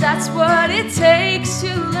 Oh, if that's what it takes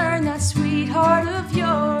to learn that sweetheart of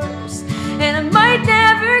yours. And I might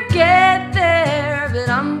never get there, but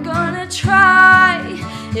I'm gonna try.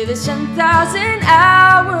 If it's 10,000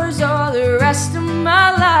 hours or the rest of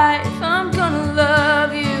my life, I'm gonna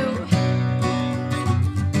love you.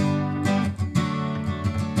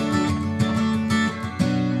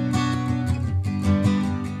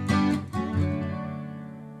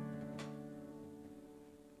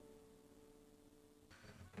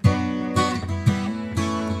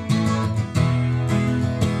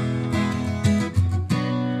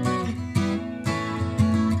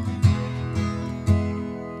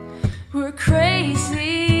 We're crazy,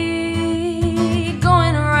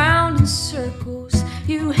 going around in circles.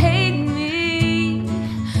 You hate me,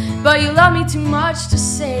 but you love me too much to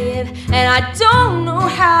say it. And I don't know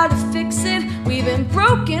how to fix it. We've been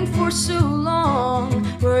broken for so long.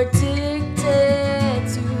 We're addicted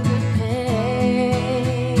to the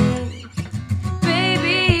pain.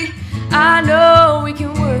 Baby, I know we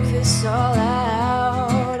can work this all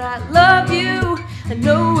out. I love you, I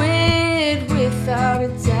know it without a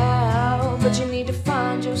doubt. But you need to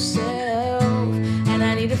find yourself, and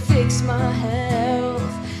I need to fix my health.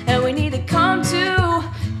 And we need to come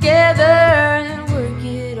together and work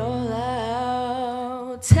it all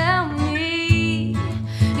out. Tell me,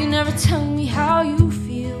 you never tell me how you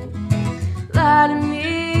feel. Lie to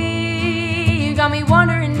me, you got me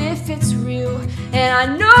wondering if it's real. And I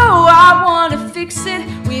know I wanna fix it.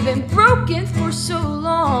 We've been broken for so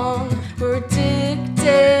long. We're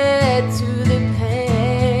addicted to the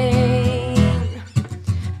pain.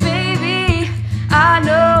 Baby, I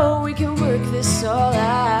know we can work this all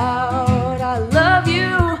out. I love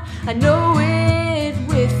you, I know it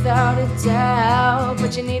without a doubt.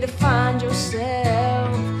 But you need to find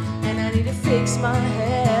yourself, and I need to fix my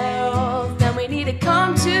health. Then we need to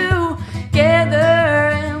come together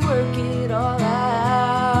and work it all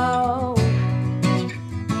out.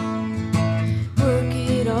 Work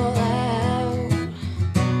it all out.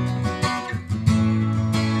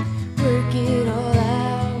 Work it all out.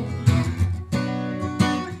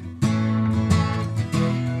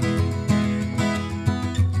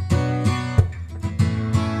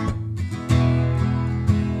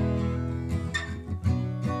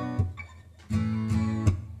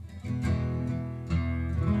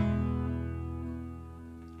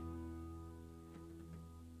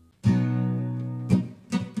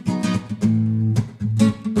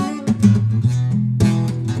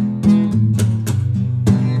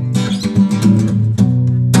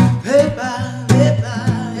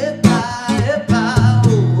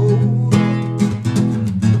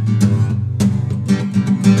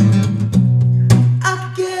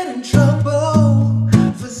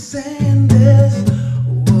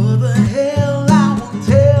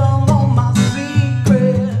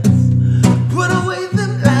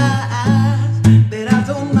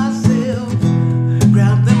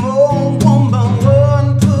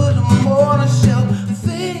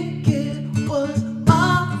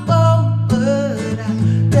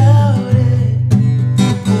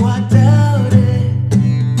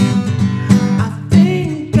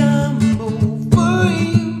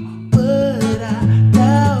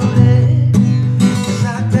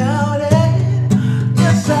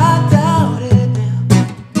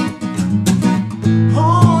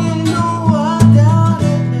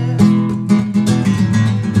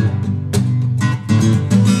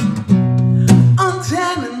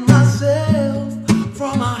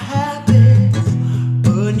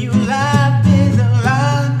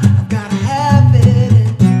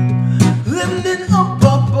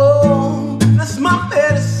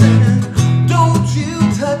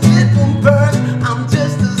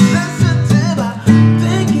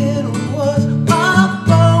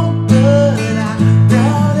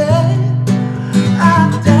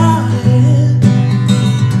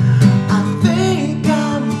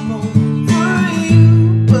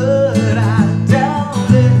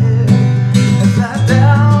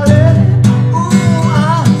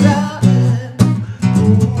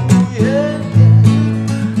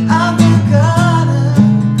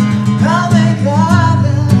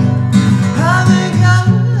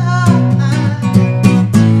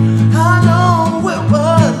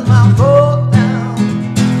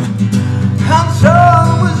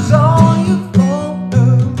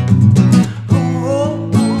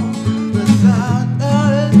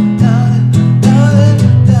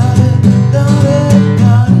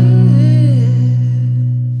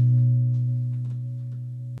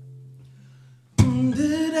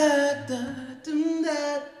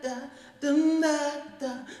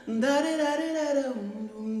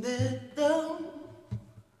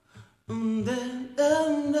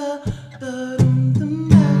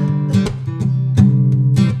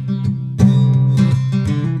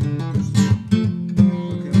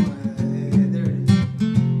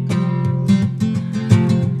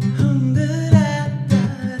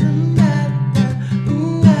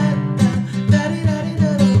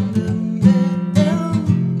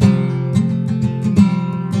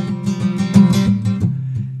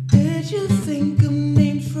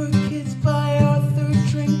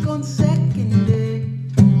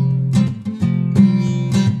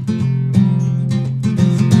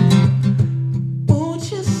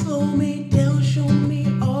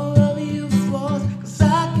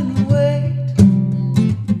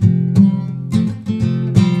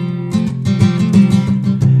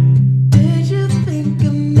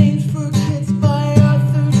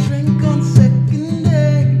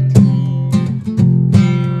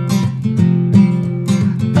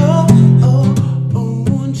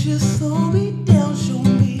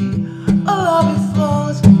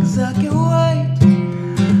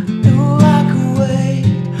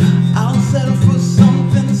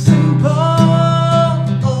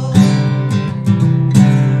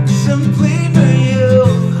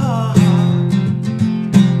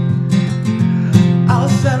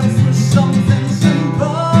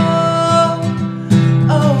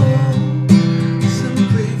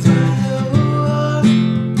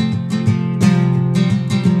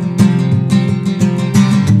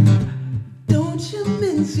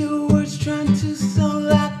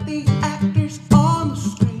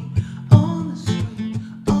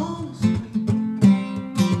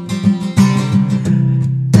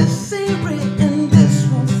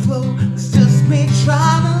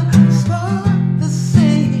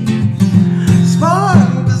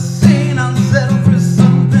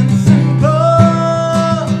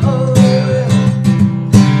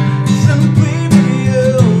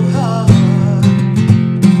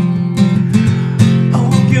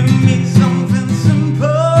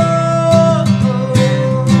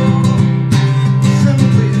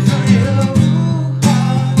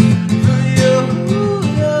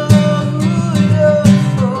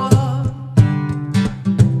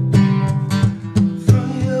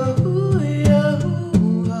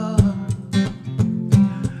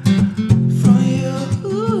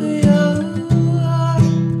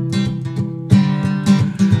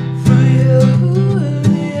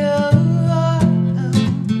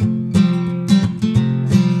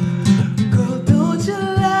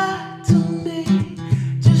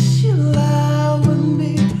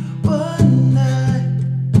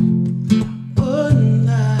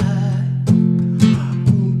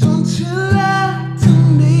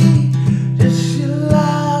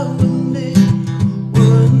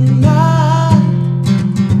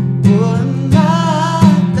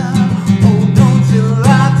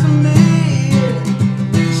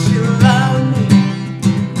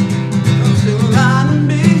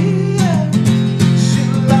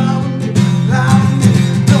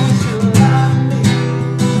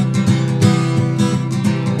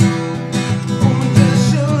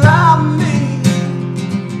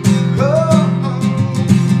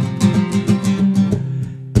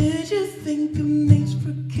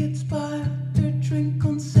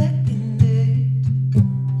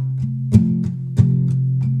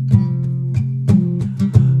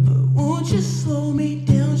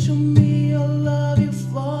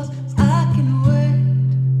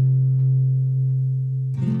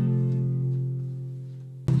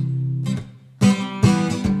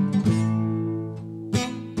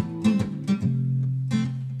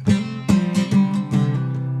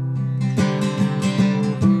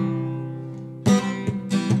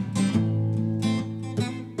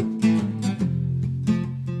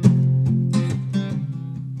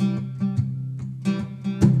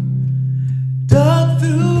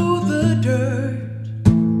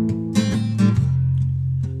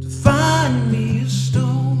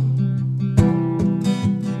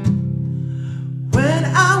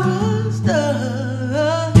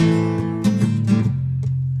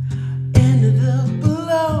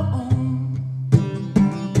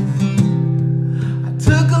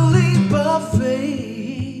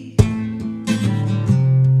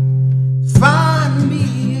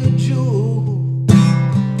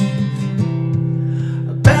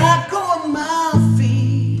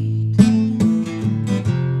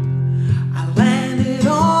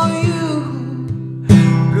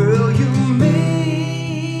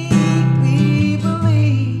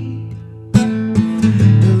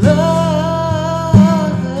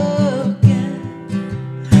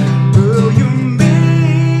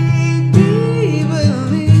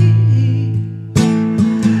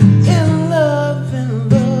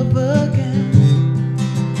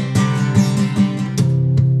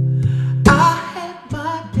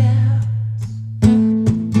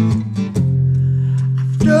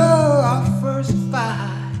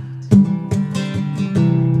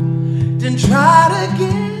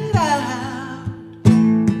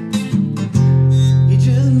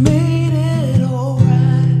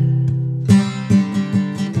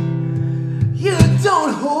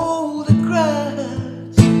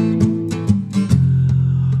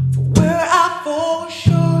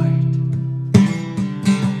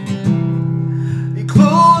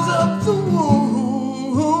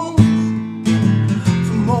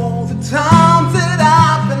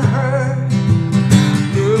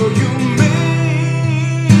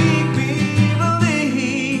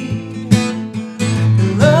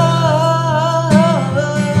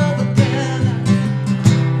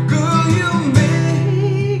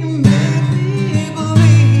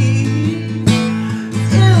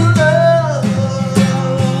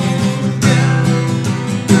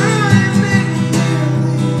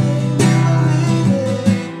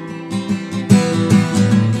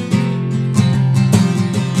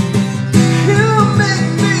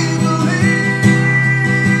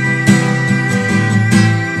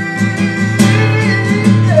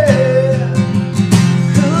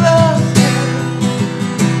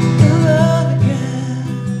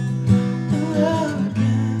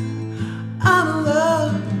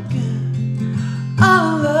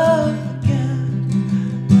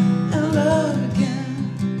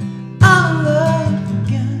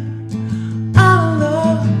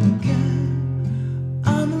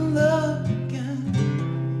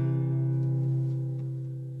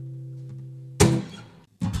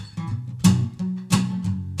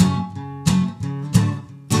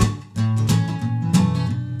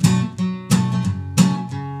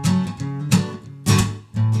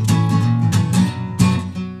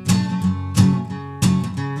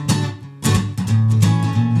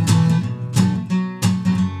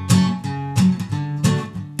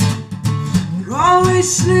 we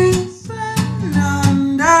sleeping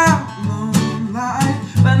under moonlight,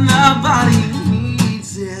 but nobody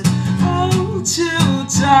needs it. Oh, too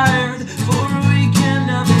tired for a weekend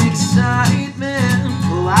of excitement.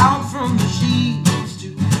 Pull out from the sheets to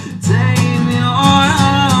tame your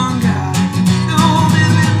hunger. Oh,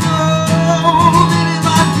 baby, it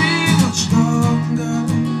might be much longer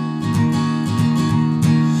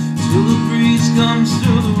till the breeze comes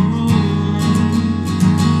through the room.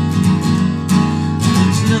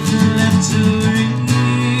 There's nothing left to read,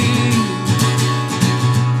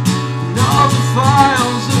 and all the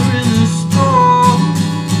files are in the store.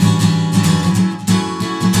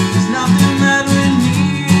 There's nothing that we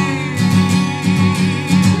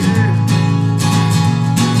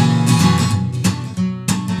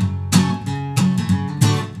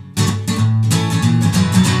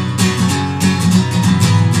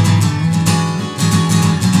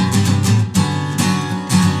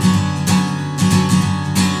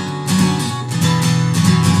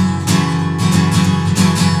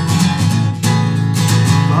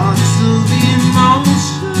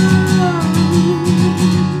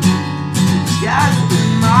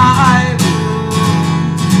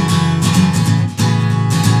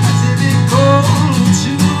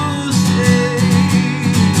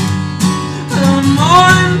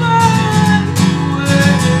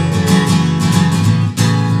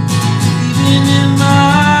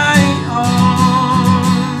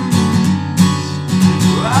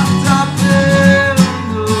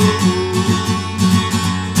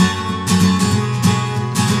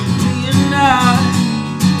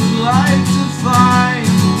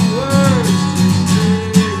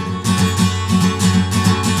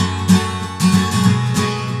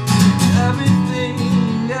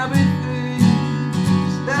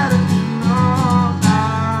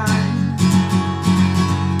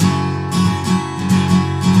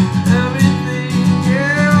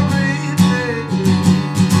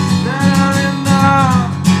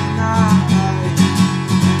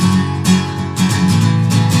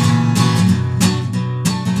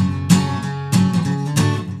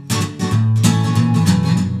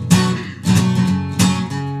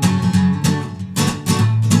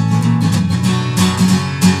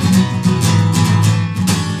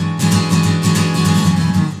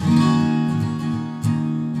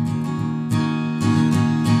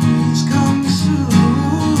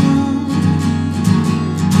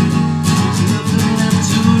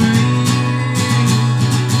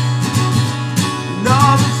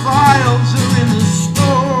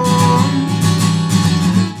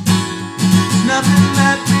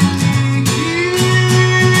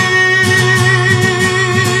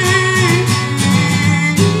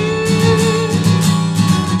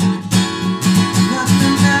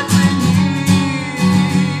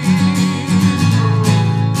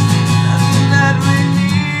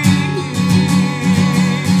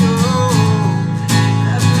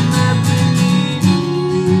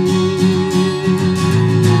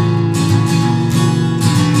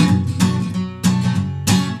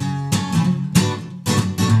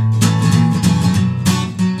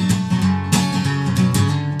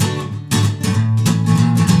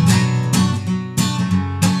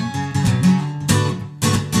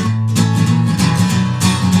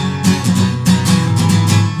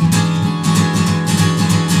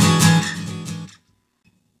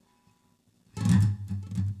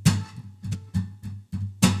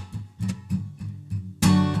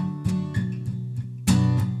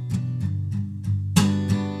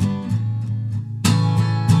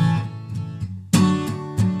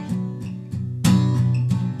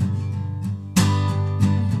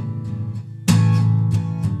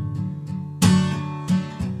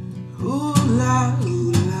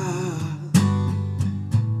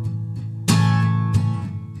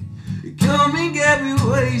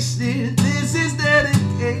wasted. This is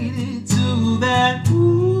dedicated to that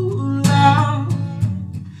ooh-la.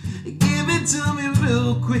 Give it to me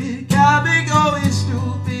real quick. I've been going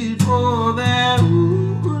stupid for that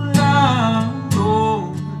ooh-la.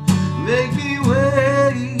 Oh, make me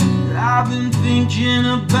wait. I've been thinking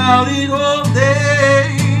about it all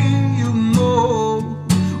day. You know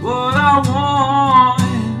what I want.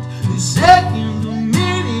 The second, a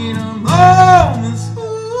minute, a moment.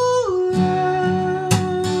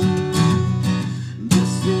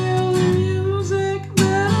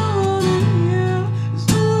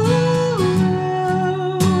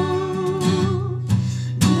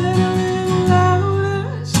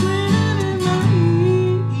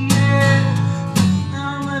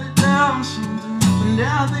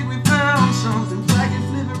 I think we found something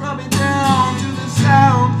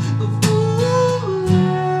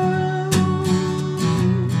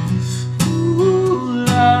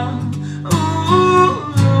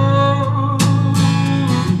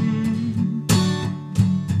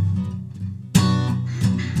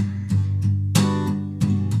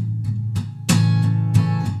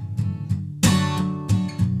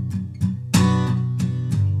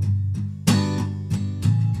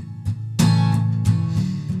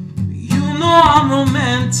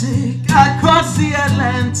romantic. I'd cross the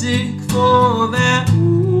Atlantic for that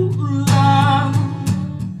ooh-la.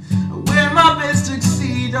 Wear my best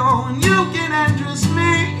tuxedo and you can undress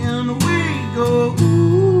me and we go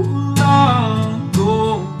ooh-la.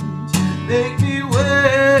 Don't make me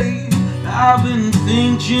wait. I've been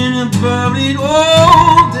thinking about it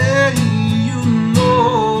all day. You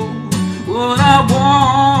know what I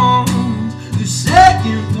want. The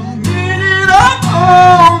second, the minute I'm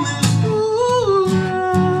on this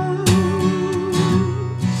ooh-la.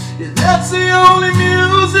 Yeah, that's the only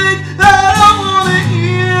music that I wanna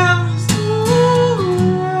hear. Is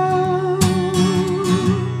ooh-la.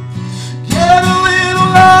 Get a little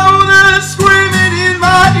louder, screaming in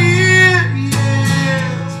my ear. Yeah,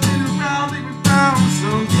 spin around, make me bounce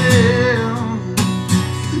some yeah.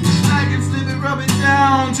 Drag it, slip it, rub it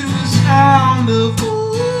down to the sound of ooh-la.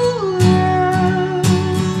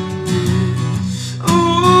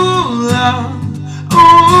 Ooh-la,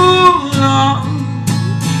 ooh-la,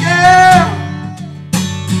 yeah.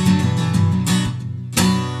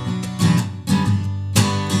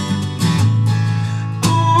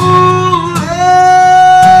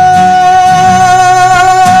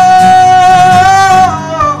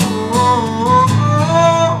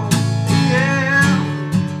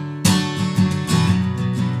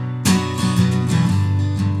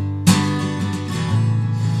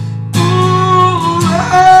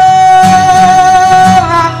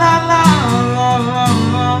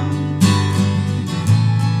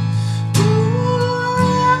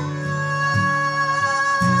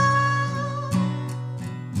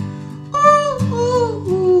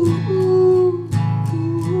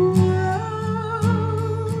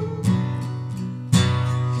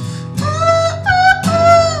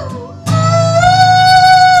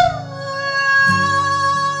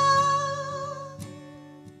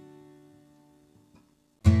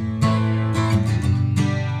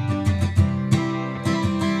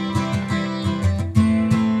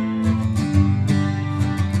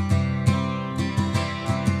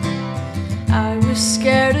 I was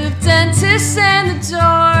scared of dentists and the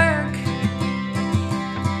dark.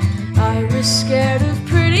 I was scared of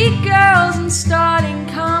pretty girls and starting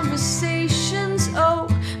conversations. Oh,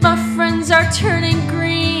 my friends are turning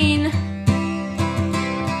green.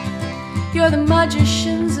 You're the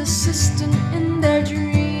magician's assistant in their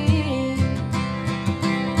dream.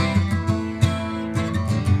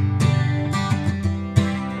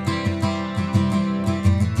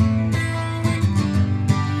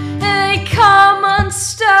 Come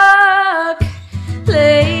unstuck,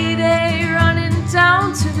 lady, running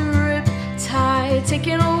down to the riptide,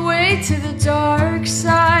 taken away to the dark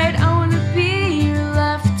side. I wanna be your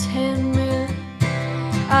lieutenant.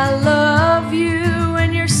 I love you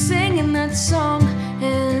when you're singing that song,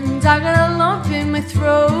 and I got a lump in my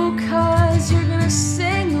throat 'cause you're gonna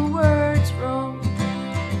sing the words wrong.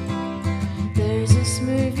 There's this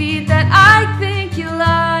movie that I think you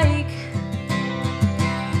like.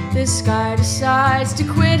 This guy decides to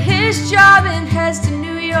quit his job and heads to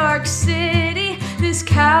New York City. This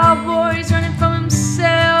cowboy's running from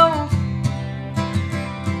himself,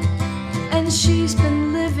 and she's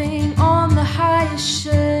been living on the highest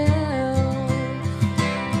shelf.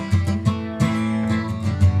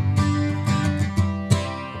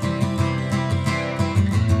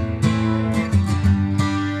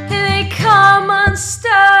 They come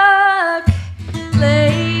unstuck,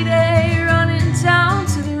 lady, running down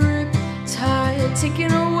to the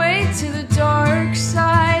taken away to the dark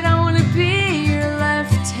side. I wanna be your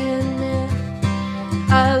lieutenant.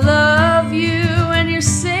 I love you when you're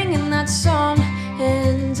singing that song,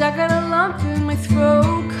 and I got a lump in my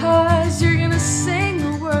throat 'cause you're gonna sing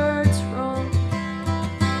the words wrong.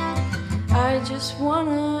 I just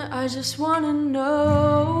wanna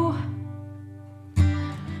know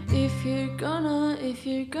if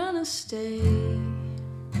you're gonna stay.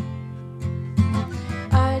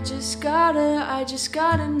 I just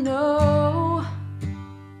gotta know.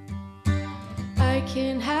 I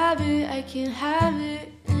can't have it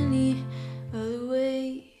any other way.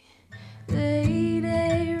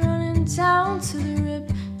 Lady, running down to the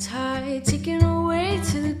riptide, taken away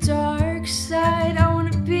to the dark side. I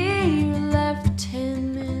wanna be your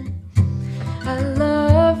lieutenant. I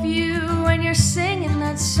love you when you're singing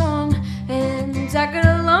that song, and I got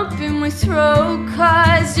a lump in my throat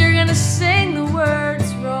 'cause you're gonna sing the words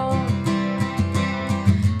wrong.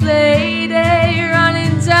 Lady,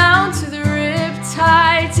 running down to the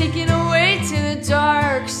riptide, taken away to the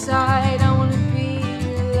dark side. I wanna be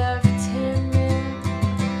your lieutenant.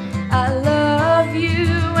 I love you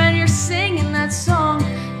when you're singing that song,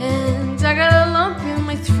 and I got a lump in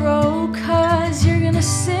my throat 'cause you're gonna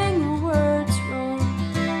sing the words wrong.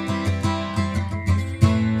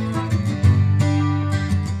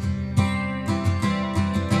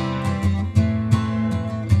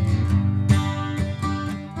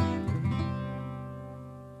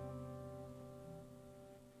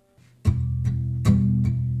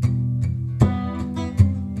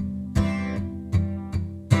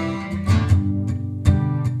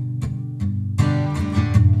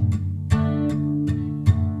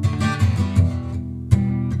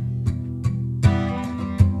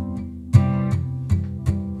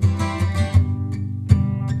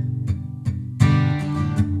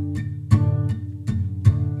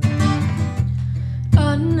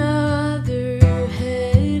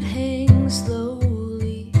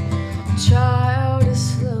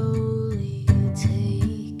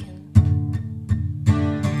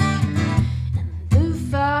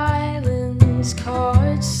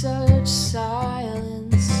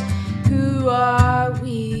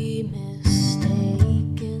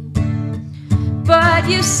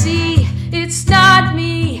 You see, it's not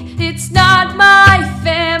me, it's not my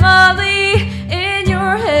family. In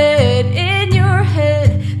your head,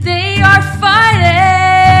 they are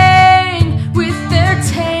fighting with their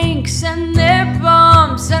tanks and their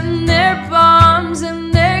bombs and their bombs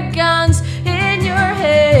and their guns. In your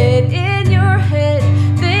head,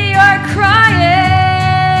 they are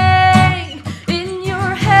crying. In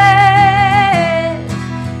your head,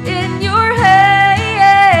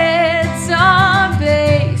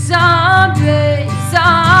 zombie, zombie,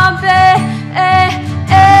 zombie.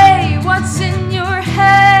 What's in your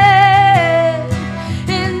head?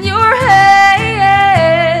 In your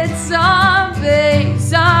head, zombie,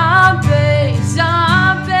 zombie,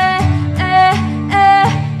 zombie.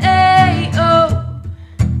 Oh.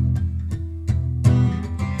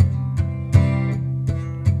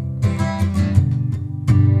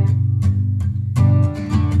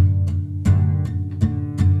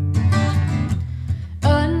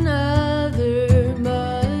 Another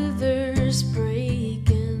mother's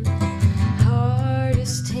breaking, heart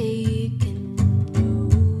is taken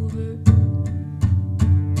over.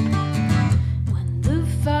 When the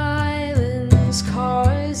violence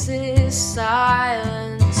causes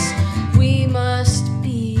silence, we must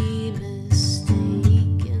be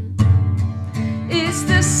mistaken. It's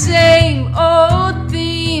the same old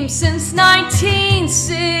theme since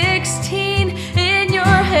 1916. In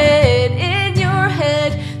your head,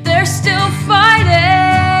 they're still fighting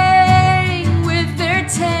with their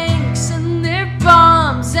tanks and their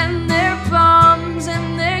bombs and their bombs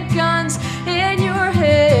and their guns. In your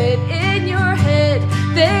head,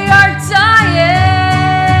 they are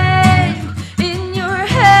dying. In your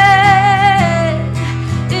head,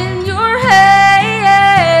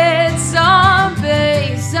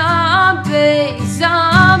 zombie, zombie,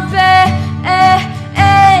 zombie.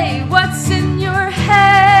 What's in your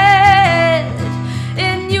head?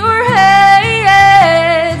 In your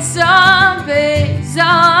head, zombie,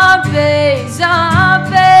 zombie,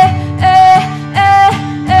 zombie.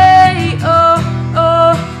 Oh,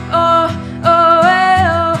 oh, oh, oh,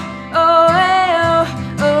 oh, oh,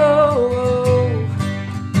 oh.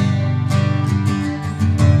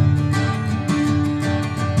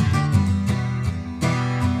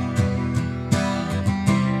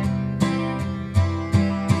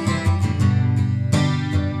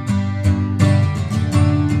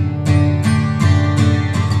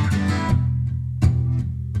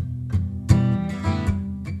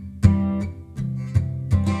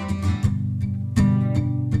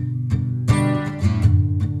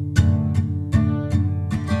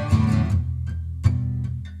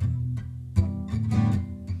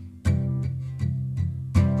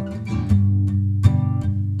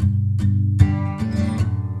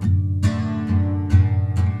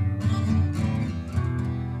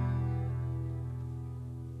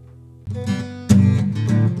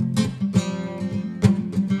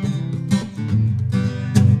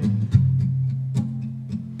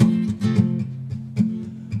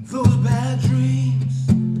 Those bad dreams,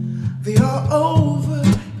 they are over.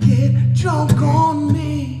 Get drunk on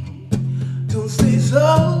me. Don't stay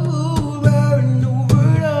sober and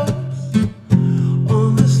overdose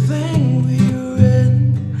on this thing we're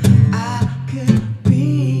in. I could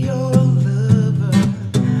be your lover.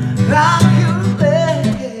 Lock your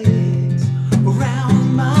legs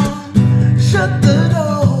around mine. Shut the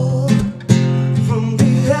door from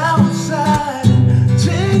the outside and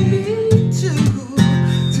take me to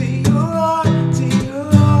your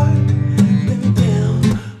heart, bend down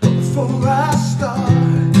before I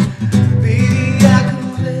start. Baby, I can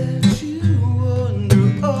let you wander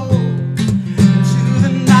into the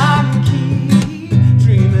night and keep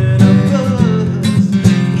dreaming of us.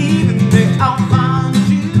 Even though I'll find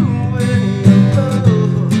you when you're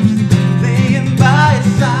close, laying by your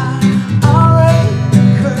side. Alright,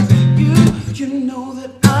 'cause you know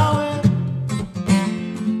that I will.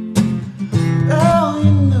 Girl,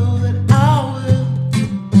 you know that I will.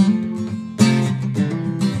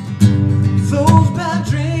 Those bad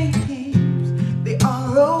dreams, they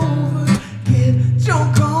are over. Get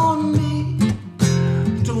drunk on me.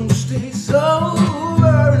 Don't stay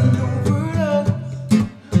sober and overdose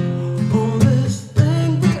on this thing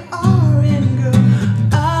we are in, girl.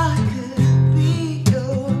 I could be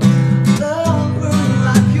your lover.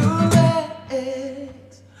 Like your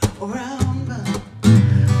legs around mine.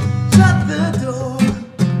 Shut the door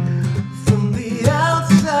from the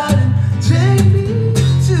outside and take me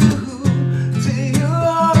to your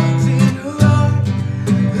heart,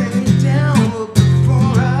 lay down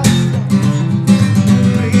before I start.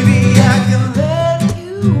 Baby, I can let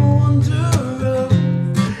you wander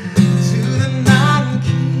to the night and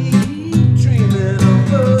keep dreaming of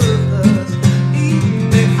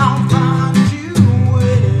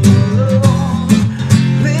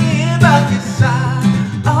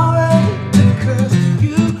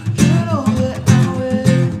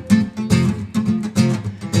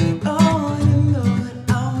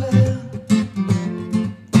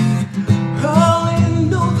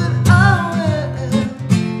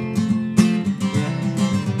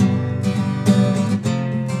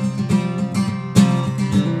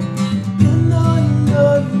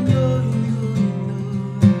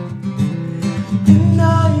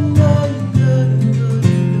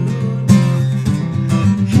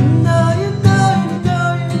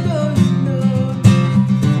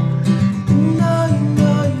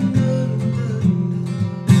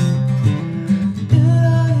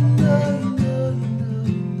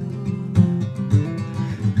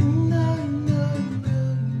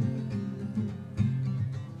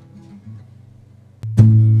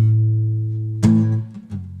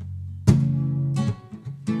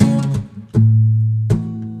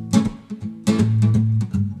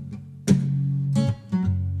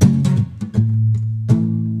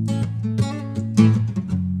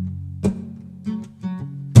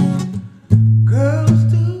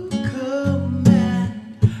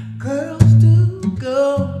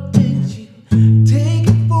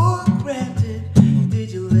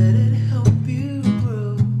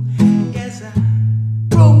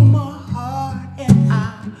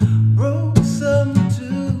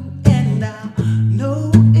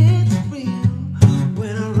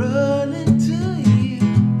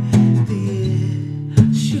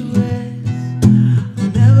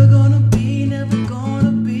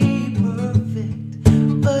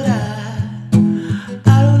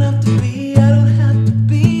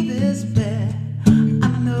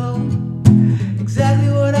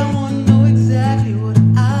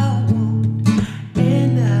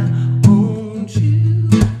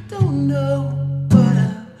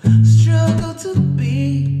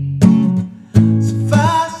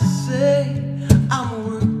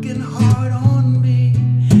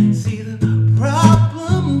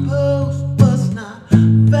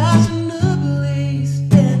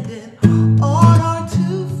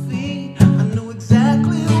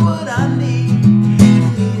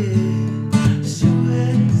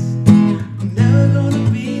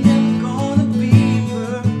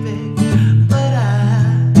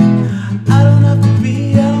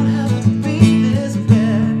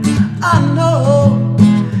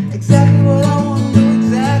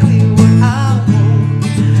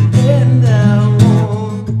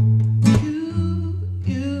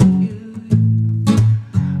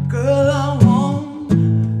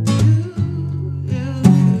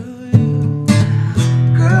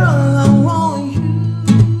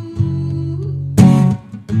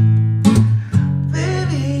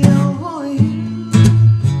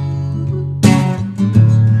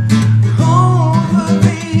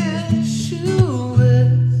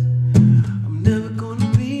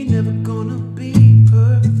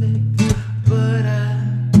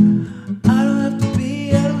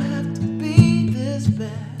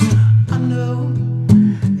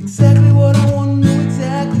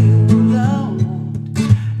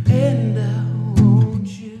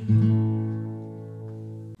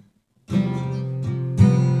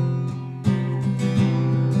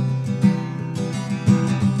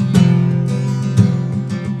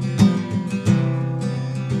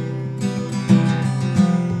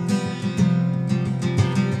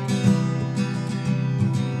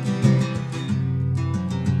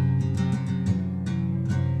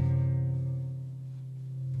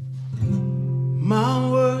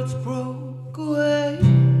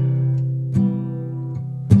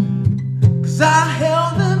 'cause I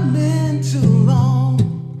held them in too long.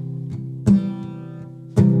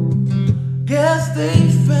 Guess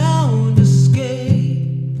they found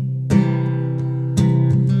escape,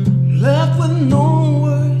 left with no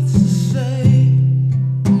words to say.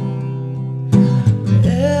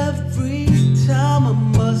 Every time I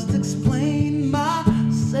must explain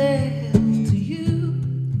myself to you,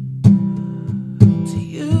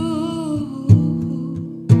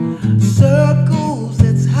 circles,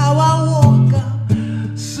 that's how I walk out,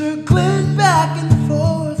 circling back and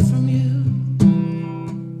forth from you.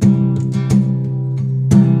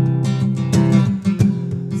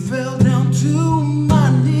 Fell down to my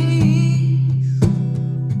knees,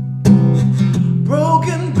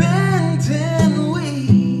 broken, bent and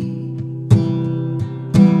weak,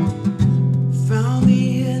 found the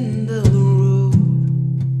end of the road,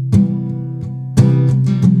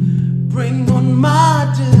 bring on my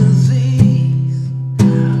disease.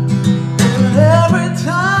 But every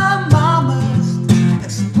time I must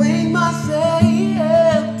explain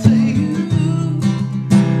myself to you,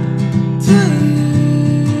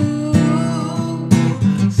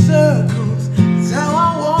 circles, it's how I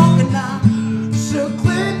walk and I'm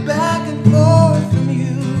circling back and forth from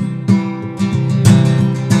you.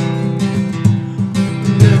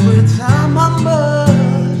 And every time I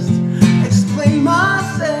must explain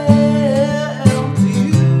myself to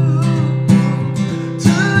you,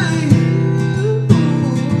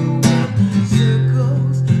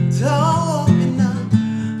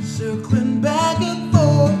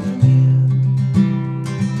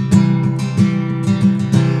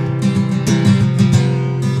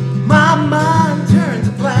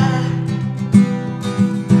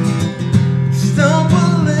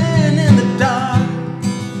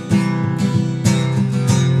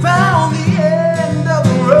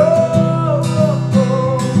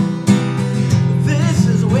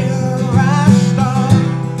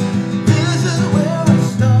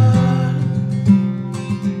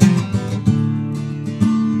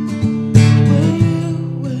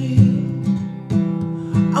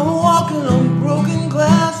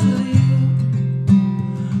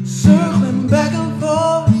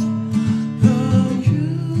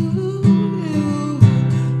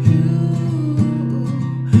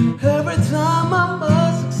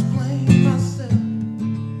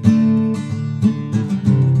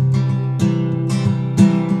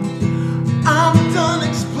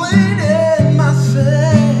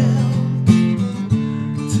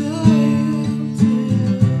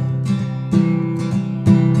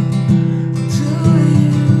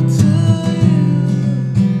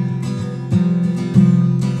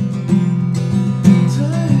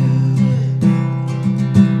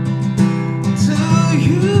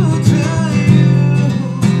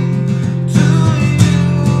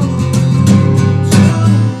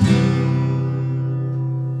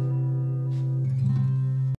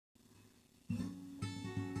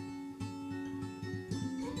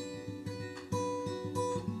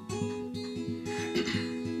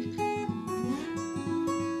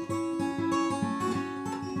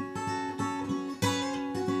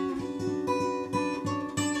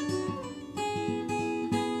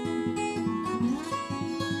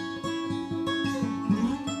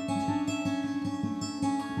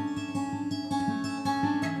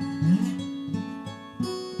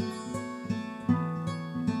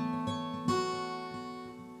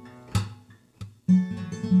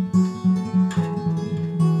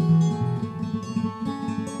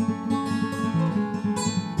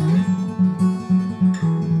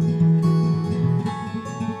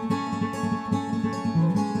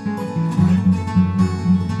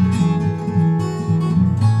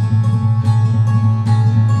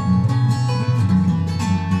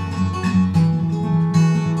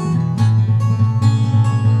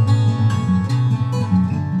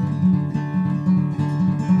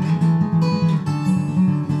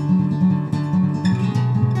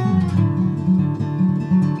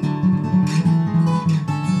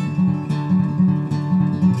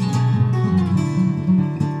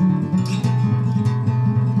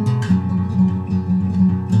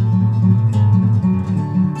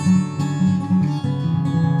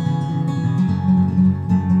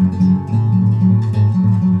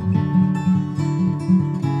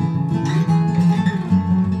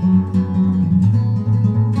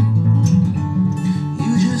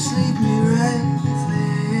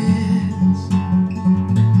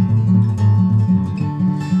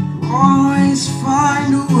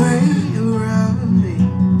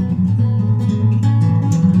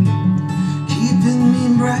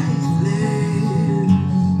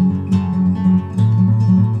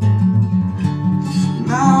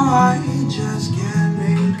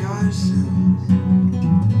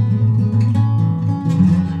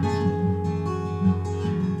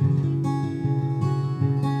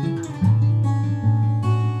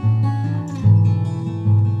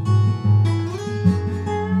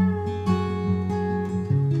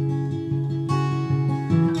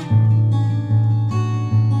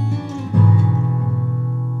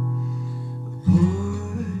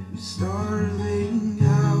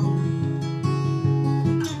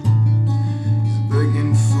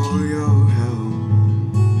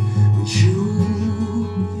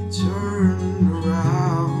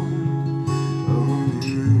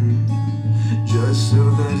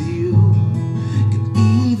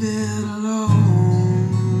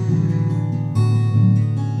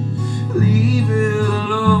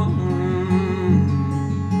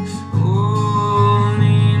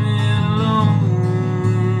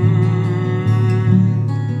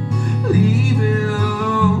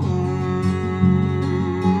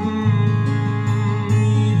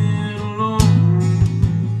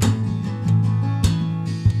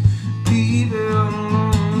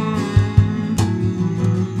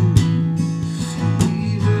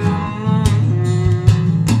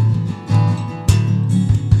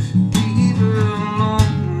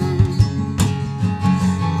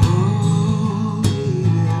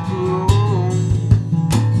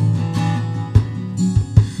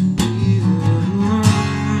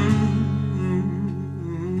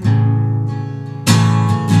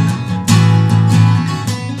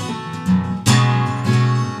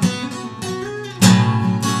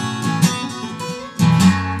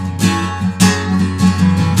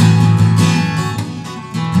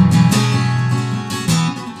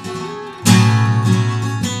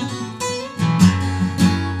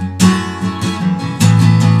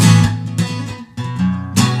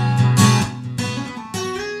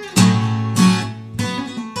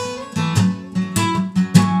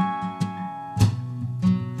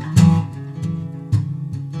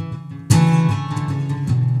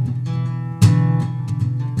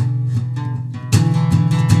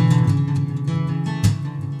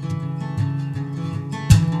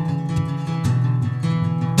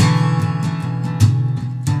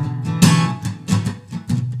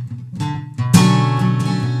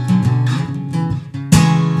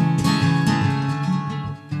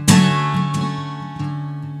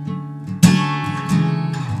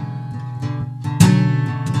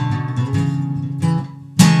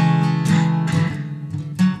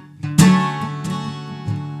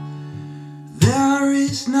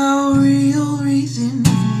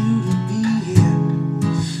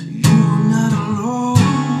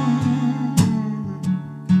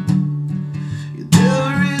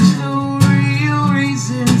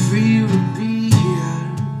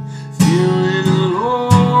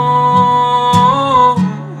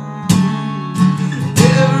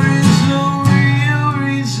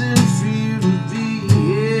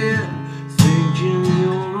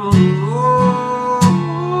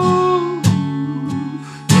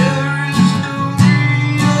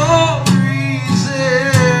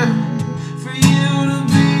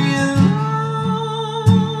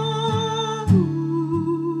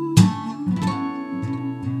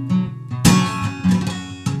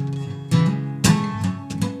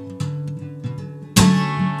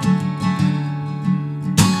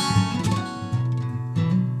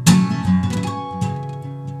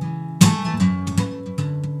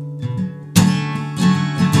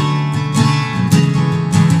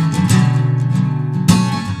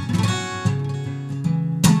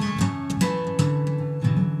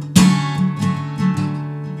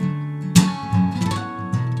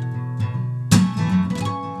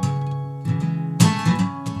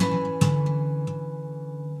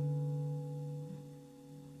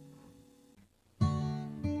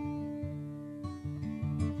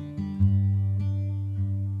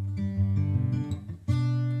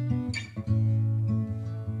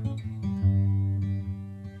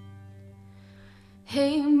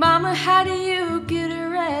 Hey mama, how do you get a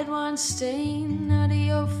red wine stain out of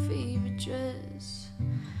your favorite dress?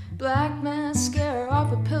 Black mascara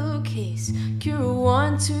off a pillowcase, cure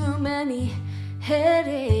one too many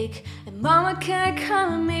headache. And mama, can I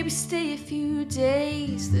come and maybe stay a few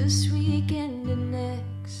days this weekend and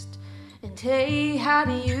next? And hey, how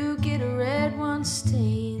do you get a red one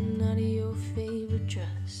stain out of your favorite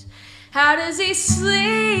dress? How does he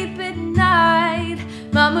sleep at night?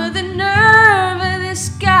 Mama, the nerve of this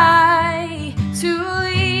guy to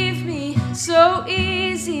leave me so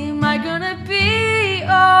easy. Am I gonna be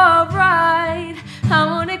alright? I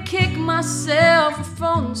wanna kick myself for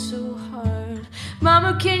falling so hard.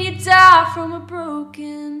 Mama, can you die from a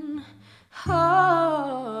broken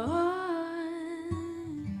heart?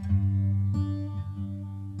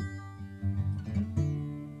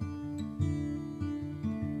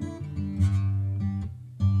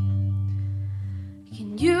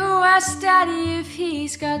 Can you ask Daddy if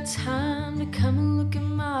he's got time to come and look at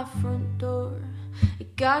my front door?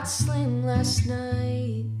 It got slammed last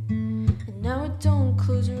night, and now it don't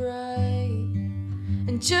close right.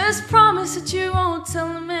 And just promise that you won't tell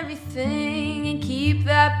him everything, and keep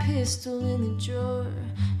that pistol in the drawer.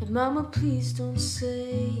 And mama, please don't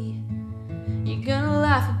say you're gonna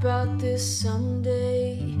laugh about this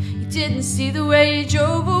someday. You didn't see the way you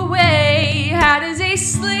drove away. How does he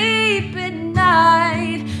sleep at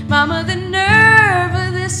night? Mama, the nerve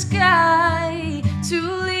of this guy to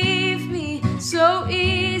leave me so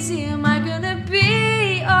easy. Am I gonna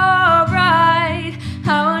be alright?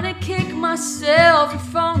 I wanna kick myself for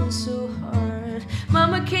falling so hard.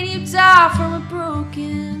 Mama, can you die from a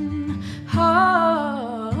broken heart?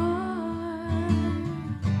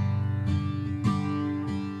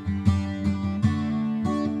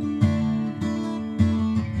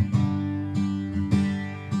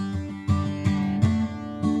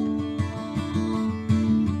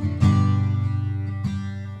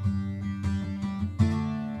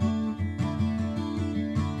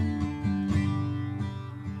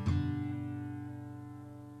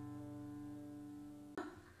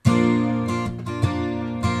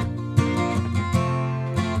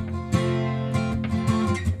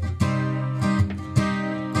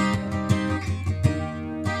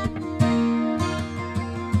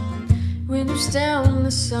 Winter's down,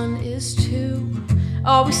 the sun is too.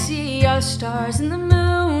 All we see are the stars and the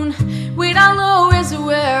moon. Way down low is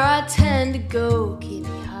where I tend to go. Keep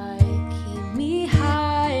me high, keep me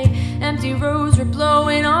high. Empty roads we're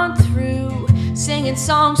blowing on through, singing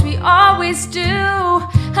songs we always do.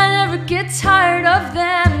 I never get tired of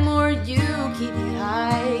them or you. Keep me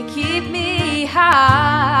high, keep me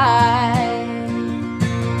high.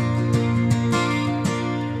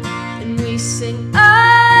 And we sing,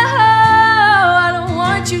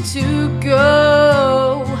 you to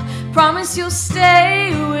go. Promise you'll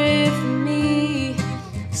stay with me.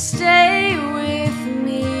 Stay with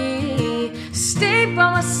me. Stay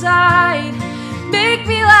by my side. Make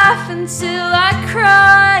me laugh until I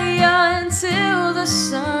cry. Until the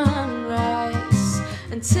sunrise.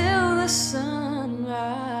 Until the sunrise.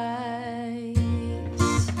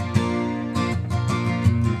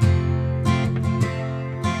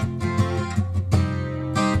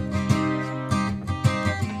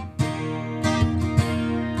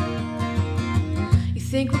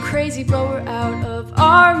 Think we're crazy, but we're out of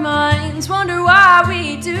our minds. Wonder why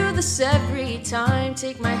we do this every time.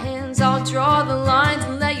 Take my hands, I'll draw the lines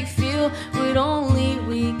and let you feel what only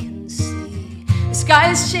we can see. The sky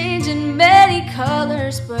is changing many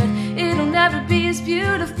colors, but it'll never be as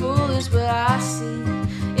beautiful as what I see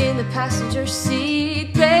in the passenger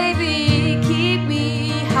seat. Baby, keep me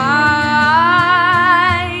high.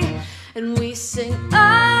 And we sing, oh,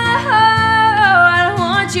 I don't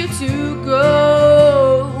want you to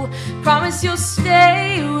go. Promise you'll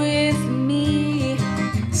stay with me.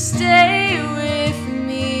 Stay with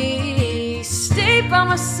me. Stay by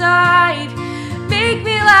my side. Make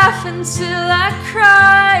me laugh until I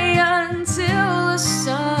cry. Until the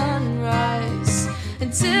sunrise.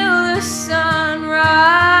 Until the sunrise.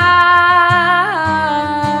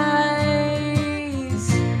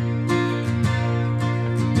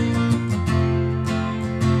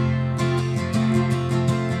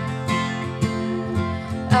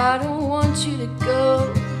 I don't want you to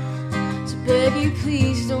go, so baby,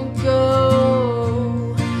 please don't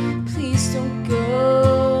go. Please don't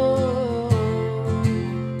go.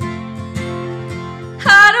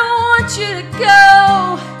 I don't want you to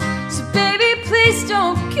go, so baby, please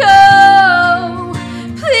don't go.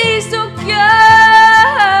 Please don't go.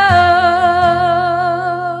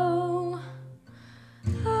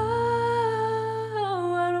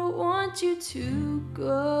 Oh, I don't want you to go.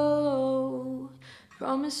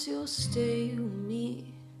 Promise you'll stay with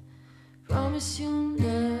me. Promise you'll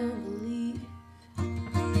never leave.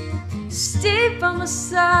 Stay by my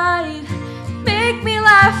side. Make me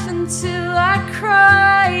laugh until I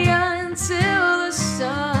cry. Until the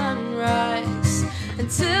sunrise.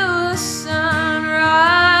 Until the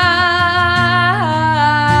sunrise.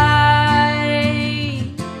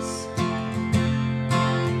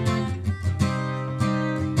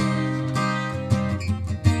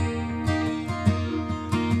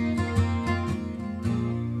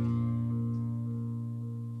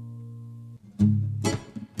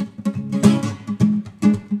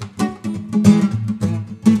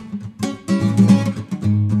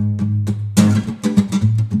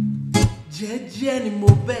 Jenny mo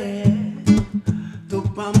bẹ tó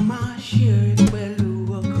bá máa ṣe pẹ̀lú.